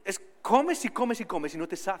comes y no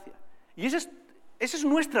te sacia. Y esa es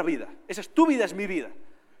nuestra vida. Esa es tu vida, es mi vida.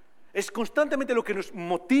 Es constantemente lo que nos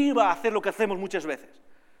motiva a hacer lo que hacemos muchas veces.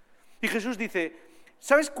 Y Jesús dice,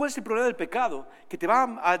 ¿sabes cuál es el problema del pecado? Que te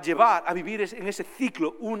va a llevar a vivir en ese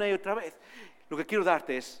ciclo una y otra vez. Lo que quiero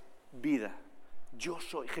darte es vida. Yo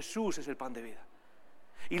soy, Jesús es el pan de vida.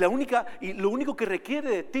 Y lo único que requiere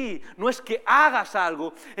de ti no es que hagas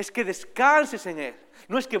algo, es que descanses en Él.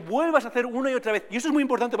 No es que vuelvas a hacer una y otra vez. Y eso es muy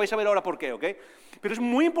importante, vais a ver ahora por qué, ¿ok? Pero es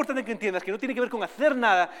muy importante que entiendas que no tiene que ver con hacer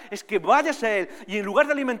nada, es que vayas a Él y en lugar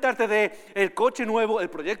de alimentarte del coche nuevo, el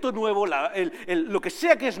proyecto nuevo, lo que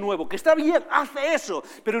sea que es nuevo, que está bien, hace eso.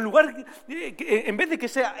 Pero en vez de que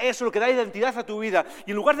sea eso lo que da identidad a tu vida,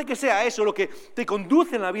 y en lugar de que sea eso lo que te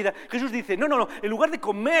conduce en la vida, Jesús dice, no, en lugar de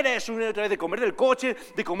comer eso una y otra vez, de comer del coche,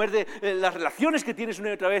 de comer de las relaciones que tienes una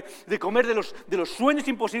y otra vez, de comer de los sueños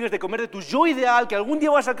imposibles, de comer de tu yo ideal que algún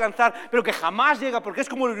día vas a alcanzar, pero que jamás llega, porque es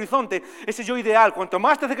como el horizonte, ese yo ideal, cuanto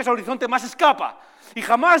más te acercas al horizonte, más escapa, y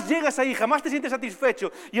jamás llegas ahí, jamás te sientes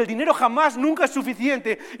satisfecho, y el dinero jamás nunca es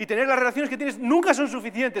suficiente, y tener las relaciones que tienes nunca son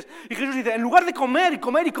suficientes, y Jesús dice, en lugar de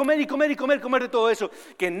comer de todo eso,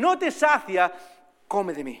 que no te sacia,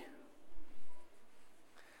 come de mí.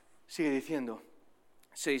 Sigue diciendo,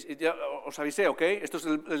 6, ya os avisé, ¿ok? Esto es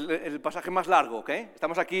el pasaje más largo, ¿ok?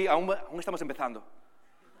 Estamos aquí, aún estamos empezando.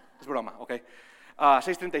 Es broma, ¿ok?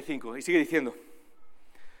 6:35, y sigue diciendo,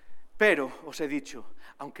 pero os he dicho,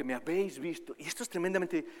 aunque me habéis visto, y esto es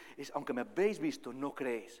tremendamente, aunque me habéis visto, no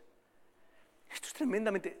creéis. Esto es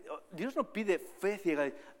tremendamente, Dios no pide fe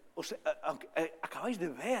ciega, acabáis de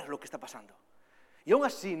ver lo que está pasando. Y aún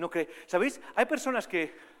así no creéis. ¿Sabéis? Hay personas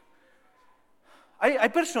que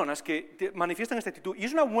te manifiestan esta actitud, y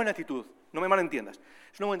es una buena actitud, no me malentiendas.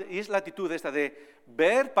 Y es la actitud esta de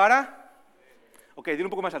ver para... Ok, dile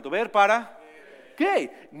un poco más alto. Ver para...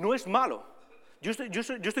 ¿Qué? No es malo. Yo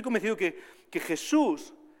estoy convencido que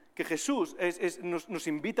Jesús nos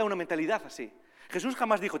invita a una mentalidad así. Jesús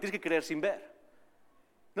jamás dijo, tienes que creer sin ver.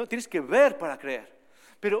 No, tienes que ver para creer.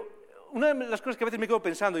 Pero una de las cosas que a veces me quedo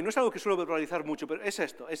pensando, y no es algo que suelo verbalizar mucho, pero es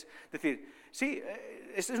esto, es decir, sí,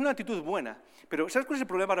 es una actitud buena, pero ¿sabes cuál es el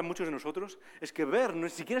problema para muchos de nosotros? Es que ver no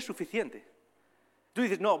es siquiera es suficiente. Tú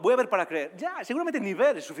dices, no, voy a ver para creer. Ya, seguramente ni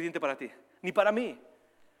ver es suficiente para ti, ni para mí.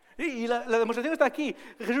 Y la demostración está aquí.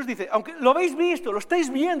 Jesús dice, aunque lo habéis visto, lo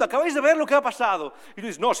estáis viendo, acabáis de ver lo que ha pasado. Y tú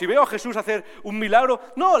dices, no, si veo a Jesús hacer un milagro,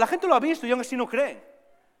 no, la gente lo ha visto y aún así no creen.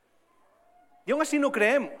 Y aún así no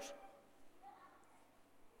creemos.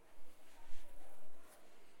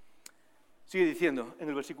 Sigue diciendo en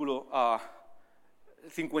el versículo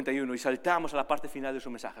 51, y saltamos a la parte final de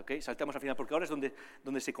su mensaje, ¿ok? Saltamos al final, porque ahora es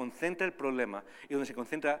donde se concentra el problema y donde se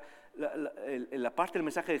concentra la parte del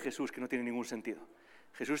mensaje de Jesús que no tiene ningún sentido.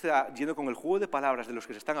 Jesús está yendo con el juego de palabras de los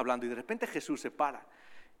que se están hablando y de repente Jesús se para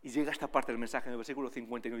y llega a esta parte del mensaje en el versículo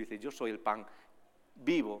 51 y dice, yo soy el pan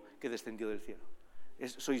vivo que descendió del cielo.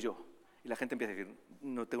 Soy yo. Y la gente empieza a decir,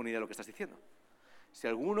 no tengo ni idea de lo que estás diciendo. Si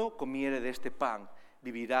alguno comiere de este pan,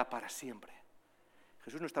 vivirá para siempre.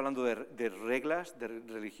 Jesús no está hablando de reglas, de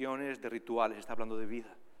religiones, de rituales, está hablando de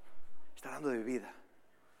vida. Está hablando de vida.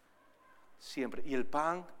 Siempre. Y el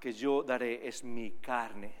pan que yo daré es mi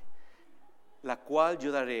carne, la cual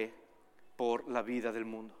yo daré por la vida del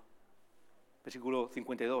mundo. Versículo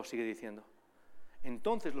 52 sigue diciendo,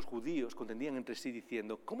 entonces los judíos contendían entre sí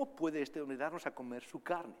diciendo, ¿cómo puede este hombre darnos a comer su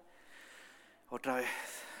carne? Otra vez.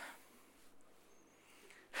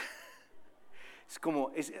 Es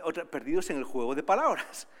como, perdidos en el juego de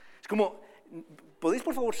palabras. Es como, ¿podéis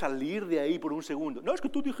por favor salir de ahí por un segundo? No, es que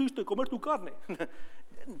tú dijiste comer tu carne.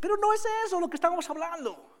 Pero no es eso lo que estamos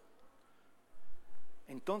hablando.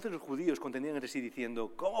 Entonces los judíos contendían entre sí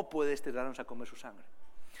diciendo, ¿cómo puede este darnos a comer su sangre?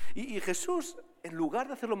 Y Jesús, en lugar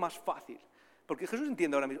de hacerlo más fácil, porque Jesús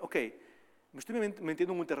entiende ahora mismo, ok, me estoy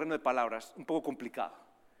metiendo en un terreno de palabras un poco complicado.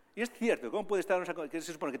 Y es cierto, ¿cómo puede estarnos a comer? ¿Qué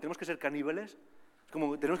se supone? ¿Que tenemos que ser caníbales?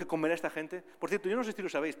 Como tenemos que comer a esta gente. Por cierto, yo no sé si lo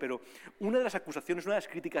sabéis, pero una de las acusaciones, una de las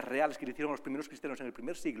críticas reales que le hicieron a los primeros cristianos en el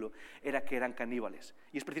primer siglo era que eran caníbales.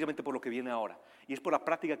 Y es precisamente por lo que viene ahora. Y es por la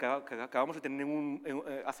práctica que acabamos de tener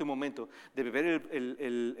hace un momento, de beber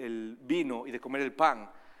el vino y de comer el pan,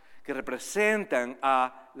 que representan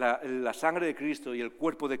a la sangre de Cristo y el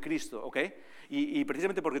cuerpo de Cristo, ¿ok? Y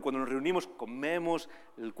precisamente porque cuando nos reunimos comemos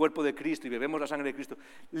el cuerpo de Cristo y bebemos la sangre de Cristo,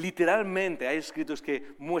 literalmente hay escritos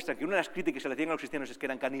que muestran que una de las críticas que se le hacían a los cristianos es que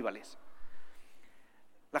eran caníbales.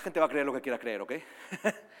 La gente va a creer lo que quiera creer, ¿ok?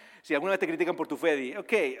 Si alguna vez te critican por tu fe, di,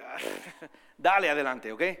 ok, dale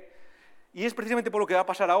adelante, ¿ok? Y es precisamente por lo que va a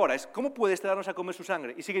pasar ahora, es ¿cómo puede darnos a comer su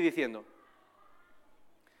sangre? Y sigue diciendo,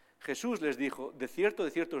 Jesús les dijo, de cierto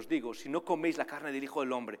os digo, si no coméis la carne del Hijo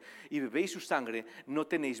del Hombre y bebéis su sangre, no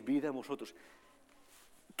tenéis vida en vosotros.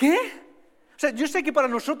 ¿Qué? O sea, yo sé que para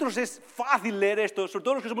nosotros es fácil leer esto, sobre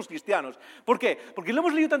todo los que somos cristianos. ¿Por qué? Porque lo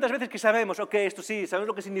hemos leído tantas veces que sabemos, ok, esto sí, sabemos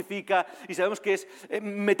lo que significa y sabemos que es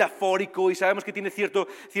metafórico y sabemos que tiene cierto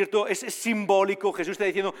es simbólico. Jesús está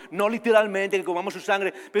diciendo, no literalmente, que comamos su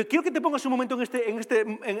sangre. Pero quiero que te pongas un momento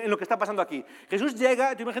en lo que está pasando aquí. Jesús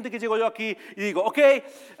llega, tú imagínate que llego yo aquí y digo, ok,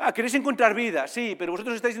 ¿queréis encontrar vida? Sí, pero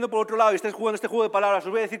vosotros estáis yendo por otro lado y estáis jugando este juego de palabras.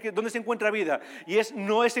 Os voy a decir que dónde se encuentra vida. Y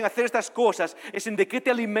no es en hacer estas cosas, es en de qué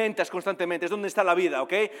te alimentas constantemente. Es donde está la vida,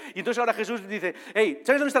 ¿ok? Y entonces ahora Jesús dice, hey,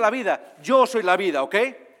 ¿sabes dónde está la vida? Yo soy la vida, ¿ok?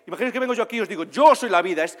 Imagínate que vengo yo aquí y os digo, yo soy la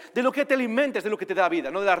vida. Es de lo que te alimentas, de lo que te da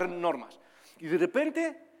vida, no de las normas. Y de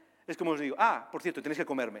repente es como os digo, por cierto, tenéis que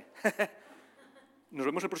comerme. ¿Nos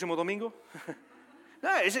vemos el próximo domingo? No,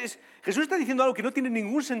 Jesús está diciendo algo que no tiene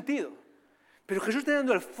ningún sentido. Pero Jesús está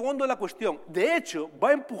dando el fondo de la cuestión. De hecho, va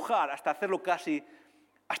a empujar hasta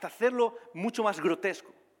hacerlo mucho más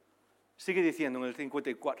grotesco. Sigue diciendo en el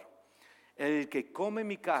 54. El que come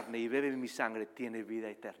mi carne y bebe mi sangre tiene vida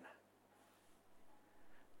eterna.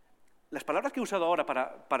 Las palabras que he usado ahora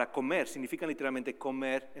para comer significan literalmente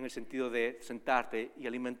comer en el sentido de sentarte y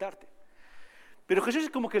alimentarte. Pero Jesús es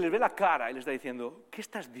como que les ve la cara y les está diciendo, ¿qué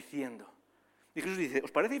estás diciendo? Y Jesús dice,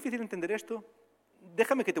 ¿os parece difícil entender esto?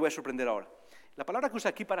 Déjame que te voy a sorprender ahora. La palabra que usa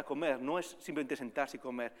aquí para comer no es simplemente sentarse y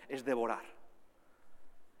comer, es devorar.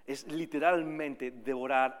 Es literalmente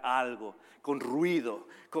devorar algo, con ruido.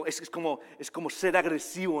 Es como ser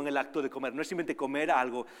agresivo en el acto de comer. No es simplemente comer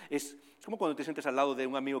algo. Es como cuando te sientes al lado de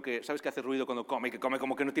un amigo que sabes que hace ruido cuando come, que come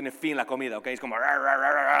como que no tiene fin la comida, ¿ok? Es como...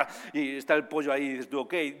 Y está el pollo ahí y dices tú,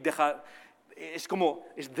 ok, deja...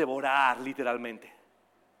 Es devorar literalmente.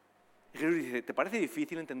 Y Jesús dice, ¿te parece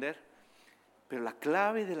difícil entender? Pero la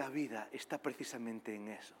clave de la vida está precisamente en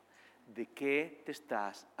eso. ¿De qué te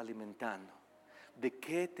estás alimentando? ¿De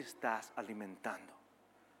qué te estás alimentando?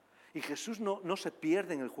 Y Jesús no se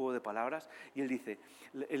pierde en el juego de palabras y Él dice,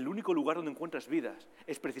 el único lugar donde encuentras vidas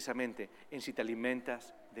es precisamente en si te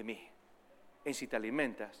alimentas de mí. En si te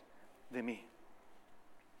alimentas de mí.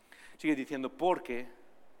 Sigue diciendo, porque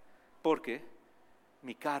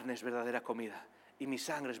mi carne es verdadera comida y mi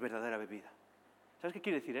sangre es verdadera bebida. ¿Sabes qué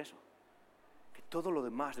quiere decir eso? Que todo lo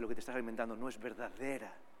demás de lo que te estás alimentando no es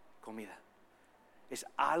verdadera comida. Es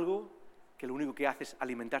algo que lo único que hace es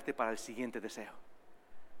alimentarte para el siguiente deseo.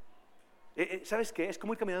 ¿Sabes qué? Es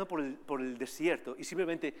como ir caminando por el desierto y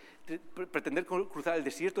simplemente pretender cruzar el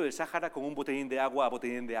desierto del Sáhara con un botellín de agua a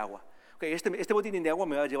botellín de agua. Okay, este botellín de agua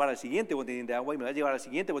me va a llevar al siguiente botellín de agua y me va a llevar al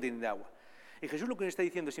siguiente botellín de agua. Y Jesús lo que le está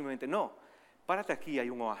diciendo es simplemente, no, párate aquí, hay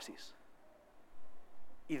un oasis.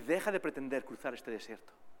 Y deja de pretender cruzar este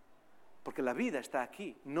desierto. Porque la vida está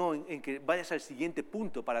aquí, no en que vayas al siguiente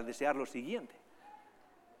punto para desear lo siguiente.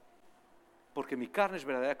 Porque mi carne es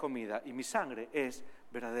verdadera comida y mi sangre es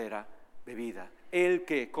verdadera bebida. El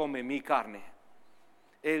que come mi carne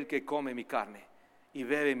y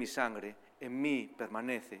bebe mi sangre, en mí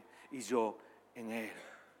permanece y yo en él.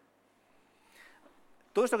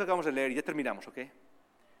 Todo esto que acabamos de leer, y ya terminamos, ¿ok?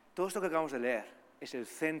 Todo esto que acabamos de leer es el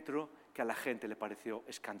centro que a la gente le pareció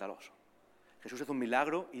escandaloso. Jesús hace un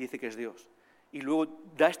milagro y dice que es Dios. Y luego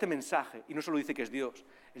da este mensaje, y no solo dice que es Dios,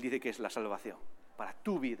 Él dice que es la salvación para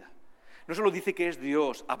tu vida. No solo dice que es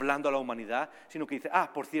Dios hablando a la humanidad, sino que dice,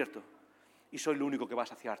 por cierto, y soy lo único que va a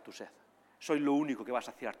saciar tu sed. Soy lo único que va a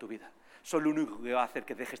saciar tu vida. Soy lo único que va a hacer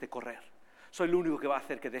que dejes de correr. Soy lo único que va a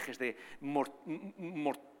hacer que dejes de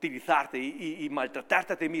martirizarte y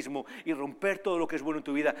maltratarte a ti mismo y romper todo lo que es bueno en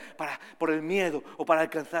tu vida por el miedo o para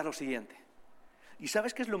alcanzar lo siguiente. ¿Y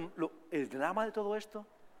sabes qué es el drama de todo esto?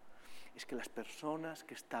 Es que las personas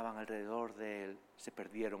que estaban alrededor de él se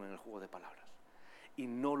perdieron en el juego de palabras y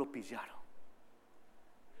no lo pillaron.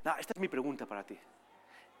 Esta es mi pregunta para ti.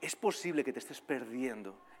 ¿Es posible que te estés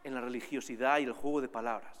perdiendo en la religiosidad y el juego de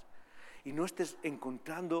palabras y no estés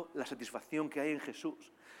encontrando la satisfacción que hay en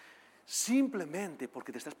Jesús simplemente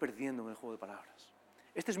porque te estás perdiendo en el juego de palabras?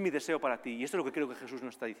 Este es mi deseo para ti y esto es lo que creo que Jesús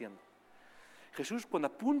nos está diciendo. Jesús, cuando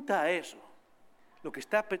apunta a eso, lo que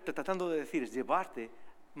está tratando de decir es llevarte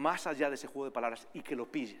más allá de ese juego de palabras y que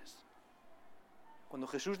lo pilles. Cuando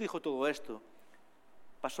Jesús dijo todo esto,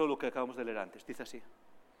 pasó lo que acabamos de leer antes. Dice así: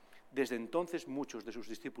 desde entonces muchos de sus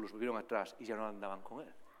discípulos volvieron atrás y ya no andaban con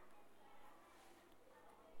él.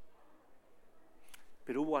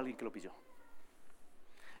 Pero hubo alguien que lo pilló.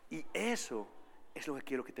 Y eso es lo que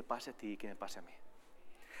quiero que te pase a ti y que me pase a mí.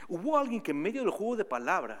 Hubo alguien que en medio del juego de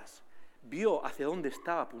palabras vio hacia dónde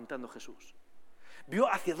estaba apuntando Jesús. Vio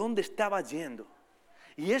hacia dónde estaba yendo.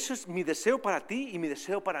 Y eso es mi deseo para ti y mi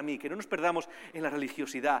deseo para mí, que no nos perdamos en la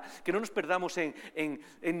religiosidad, que no nos perdamos en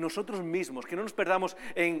nosotros mismos, que no nos perdamos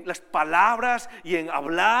en las palabras y en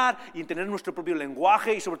hablar y en tener nuestro propio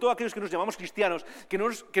lenguaje, y sobre todo aquellos que nos llamamos cristianos, que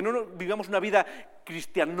no vivamos una vida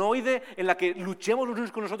cristianoide en la que luchemos los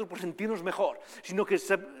unos con nosotros por sentirnos mejor, sino que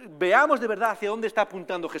veamos de verdad hacia dónde está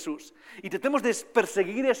apuntando Jesús y tratemos de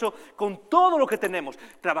perseguir eso con todo lo que tenemos,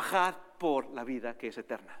 trabajar por la vida que es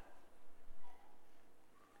eterna.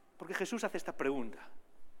 Porque Jesús hace esta pregunta.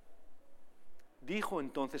 Dijo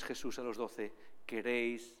entonces Jesús a los 12,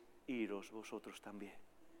 ¿queréis iros vosotros también?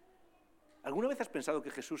 ¿Alguna vez has pensado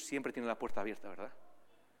que Jesús siempre tiene la puerta abierta, verdad?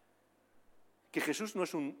 Que Jesús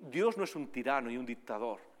Dios no es un tirano y un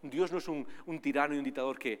dictador. Dios no es un tirano y un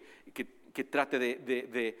dictador que trate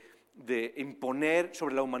de imponer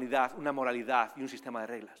sobre la humanidad una moralidad y un sistema de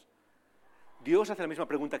reglas. Dios hace la misma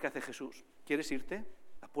pregunta que hace Jesús. ¿Quieres irte?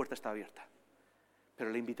 La puerta está abierta. Pero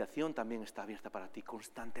la invitación también está abierta para ti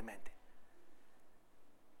constantemente.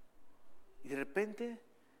 Y de repente,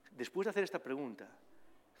 después de hacer esta pregunta,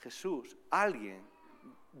 alguien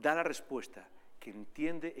da la respuesta que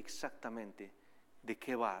entiende exactamente de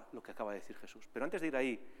qué va lo que acaba de decir Jesús. Pero antes de ir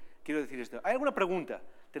ahí, quiero decir esto. ¿Hay alguna pregunta?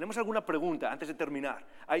 ¿Tenemos alguna pregunta antes de terminar?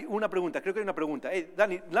 Hay una pregunta, creo que hay una pregunta.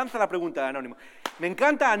 Dani, lanza la pregunta, Anónimo. Me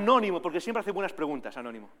encanta Anónimo porque siempre hace buenas preguntas,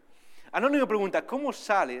 Anónimo. Anónimo pregunta, ¿cómo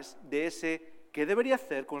sales de ese que debería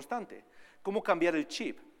hacer constante? ¿Cómo cambiar el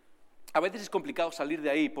chip? A veces es complicado salir de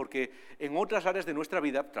ahí porque en otras áreas de nuestra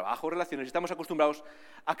vida, trabajo, relaciones, estamos acostumbrados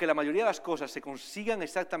a que la mayoría de las cosas se consigan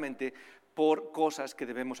exactamente por cosas que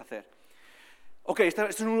debemos hacer. Ok, esta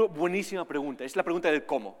es una buenísima pregunta, es la pregunta del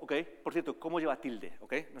cómo, ok. Por cierto, ¿cómo lleva tilde?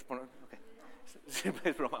 Ok, no es, okay.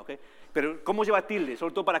 Es broma, ok. Pero ¿cómo lleva tilde?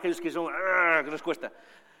 Sobre todo para aquellos que que les cuesta.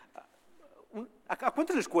 ¿A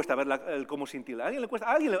cuántos les cuesta ver el cómo sin tilde? ¿A alguien le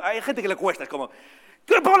cuesta? Hay gente que le cuesta, es como,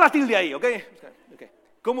 ¡pon la tilde ahí! ¿Ok?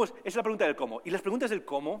 ¿Cómo es? Esa es la pregunta del cómo. Y las preguntas del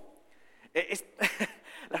cómo,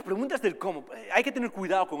 las preguntas del cómo, hay que tener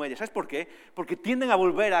cuidado con ellas. ¿Sabes por qué? Porque tienden a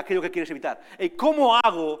volver a aquello que quieres evitar. ¿Cómo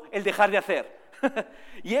hago el dejar de hacer?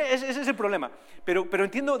 Y ese es el problema. Pero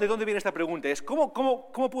entiendo de dónde viene esta pregunta. Es ¿cómo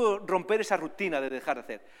puedo romper esa rutina de dejar de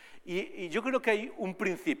hacer? Y yo creo que hay un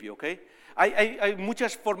principio, ¿ok? Hay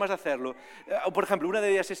muchas formas de hacerlo. Por ejemplo, una de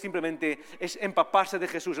ellas es empaparse de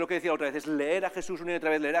Jesús, es lo que decía otra vez, es leer a Jesús una y otra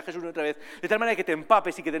vez, leer a Jesús una y otra vez, de tal manera que te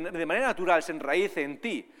empapes y que de manera natural se enraíce en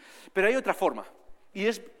ti. Pero hay otra forma, y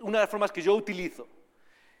es una de las formas que yo utilizo,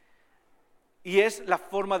 y es la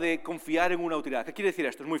forma de confiar en una utilidad. ¿Qué quiere decir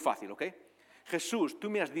esto? Es muy fácil, ¿ok? Jesús, tú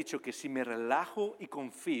me has dicho que si me relajo y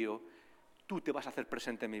confío, tú te vas a hacer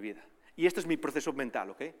presente en mi vida. Y este es mi proceso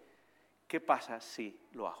mental, ¿ok? ¿Qué pasa si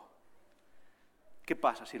lo hago? ¿Qué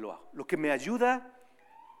pasa si lo hago? Lo que me ayuda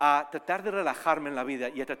a tratar de relajarme en la vida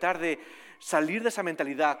y a tratar de salir de esa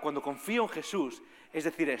mentalidad cuando confío en Jesús es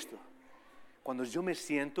decir esto. Cuando yo me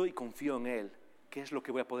siento y confío en Él, ¿qué es lo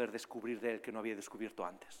que voy a poder descubrir de Él que no había descubierto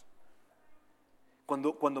antes?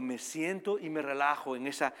 Cuando me siento y me relajo en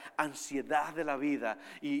esa ansiedad de la vida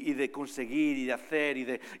y de conseguir y de hacer y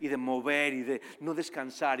de mover y de no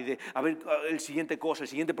descansar y de a ver el siguiente cosa, el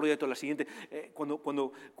siguiente proyecto, la siguiente...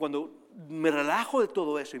 Cuando me relajo de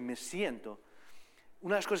todo eso y me siento,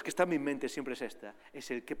 una de las cosas que está en mi mente siempre es esta, es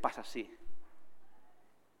el ¿qué pasa si?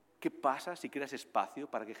 ¿Qué pasa si creas espacio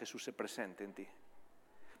para que Jesús se presente en ti?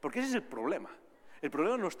 Porque ese es el problema. El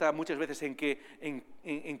problema no está muchas veces en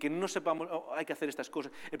que no sepamos, hay que hacer estas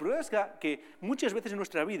cosas. El problema es que muchas veces en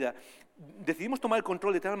nuestra vida decidimos tomar el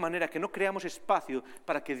control de tal manera que no creamos espacio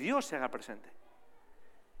para que Dios se haga presente.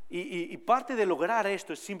 Y parte de lograr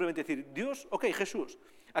esto es simplemente decir, Dios, ok, Jesús,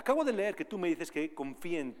 acabo de leer que tú me dices que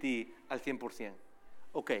confíe en ti al 100%.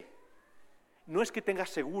 Ok, no es que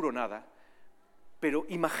tengas seguro nada, pero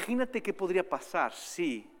imagínate qué podría pasar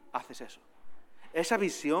si haces eso. Esa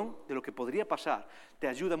visión de lo que podría pasar te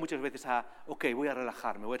ayuda muchas veces a, ok, voy a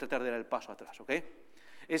relajarme, voy a tratar de dar el paso atrás, ¿ok?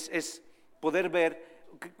 Es poder ver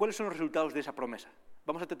cuáles son los resultados de esa promesa.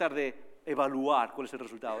 Vamos a tratar de evaluar cuál es el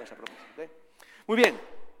resultado de esa promesa, ¿ok? Muy bien,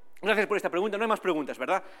 gracias por esta pregunta. No hay más preguntas,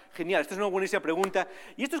 ¿verdad? Genial, esta es una buenísima pregunta.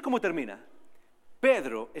 Y esto es cómo termina.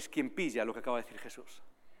 Pedro es quien pilla lo que acaba de decir Jesús.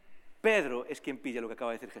 Pedro es quien pilla lo que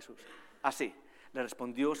acaba de decir Jesús. Así, le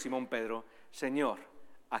respondió Simón Pedro, Señor,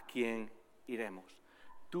 ¿a quién iremos?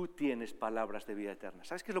 Tú tienes palabras de vida eterna.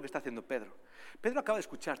 ¿Sabes qué es lo que está haciendo Pedro? Pedro acaba de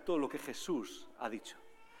escuchar todo lo que Jesús ha dicho.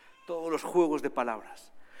 Todos los juegos de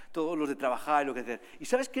palabras. Todos los de trabajar y lo que hacer. ¿Y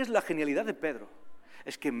sabes qué es la genialidad de Pedro?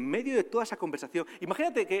 Es que en medio de toda esa conversación,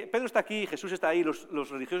 imagínate que Pedro está aquí, Jesús está ahí, los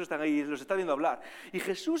religiosos están ahí, los está viendo hablar.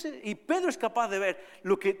 Y Pedro es capaz de ver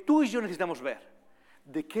lo que tú y yo necesitamos ver.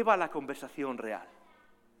 ¿De qué va la conversación real?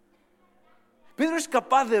 Pedro es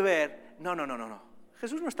capaz de ver, no.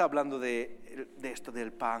 Jesús no está hablando de esto,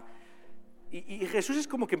 del pan. Y Jesús es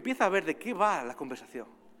como que empieza a ver de qué va la conversación.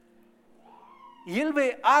 Y él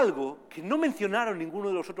ve algo que no mencionaron ninguno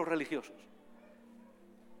de los otros religiosos.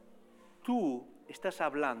 Tú estás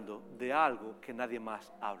hablando de algo que nadie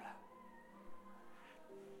más habla.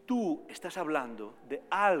 Tú estás hablando de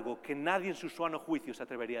algo que nadie en su sano juicio se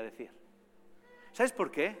atrevería a decir. ¿Sabes por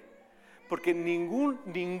qué? Porque ningún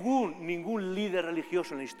líder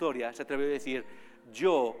religioso en la historia se atrevió a decir,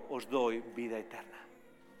 yo os doy vida eterna.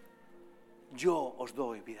 Yo os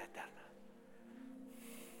doy vida eterna.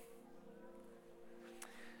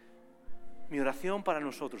 Mi oración para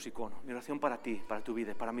nosotros, Icono, mi oración para ti, para tu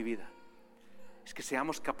vida, para mi vida, es que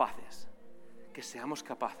seamos capaces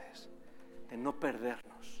de no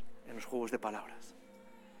perdernos en los juegos de palabras.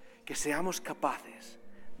 Que seamos capaces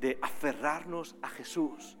de aferrarnos a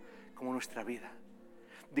Jesús como nuestra vida.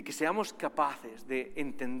 De que seamos capaces de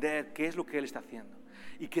entender qué es lo que Él está haciendo.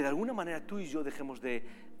 Y que de alguna manera tú y yo dejemos de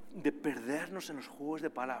perdernos en los juegos de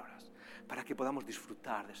palabras para que podamos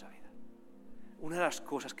disfrutar de esa vida. Una de las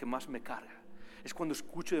cosas que más me carga es cuando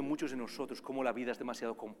escucho de muchos de nosotros cómo la vida es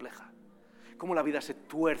demasiado compleja, cómo la vida se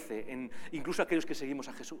tuerce, incluso aquellos que seguimos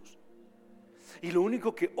a Jesús. Y lo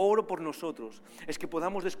único que oro por nosotros es que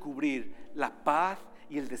podamos descubrir la paz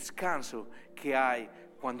y el descanso que hay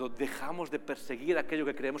cuando dejamos de perseguir aquello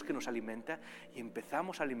que creemos que nos alimenta y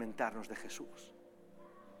empezamos a alimentarnos de Jesús.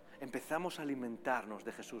 Empezamos a alimentarnos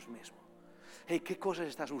de Jesús mismo. Hey, ¿qué cosas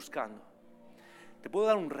estás buscando? Te puedo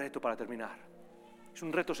dar un reto para terminar. Es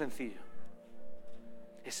un reto sencillo.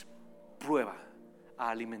 Es prueba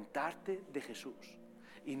a alimentarte de Jesús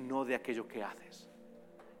y no de aquello que haces.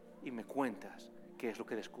 Y me cuentas qué es lo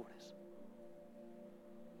que descubres.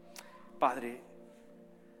 Padre,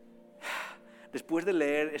 después de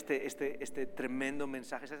leer este tremendo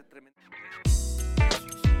mensaje,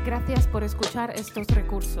 Gracias por escuchar estos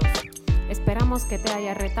recursos. Esperamos que te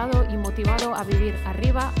haya retado y motivado a vivir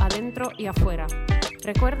arriba, adentro y afuera.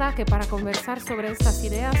 Recuerda que para conversar sobre estas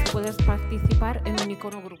ideas puedes participar en un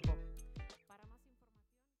Icono Grupo.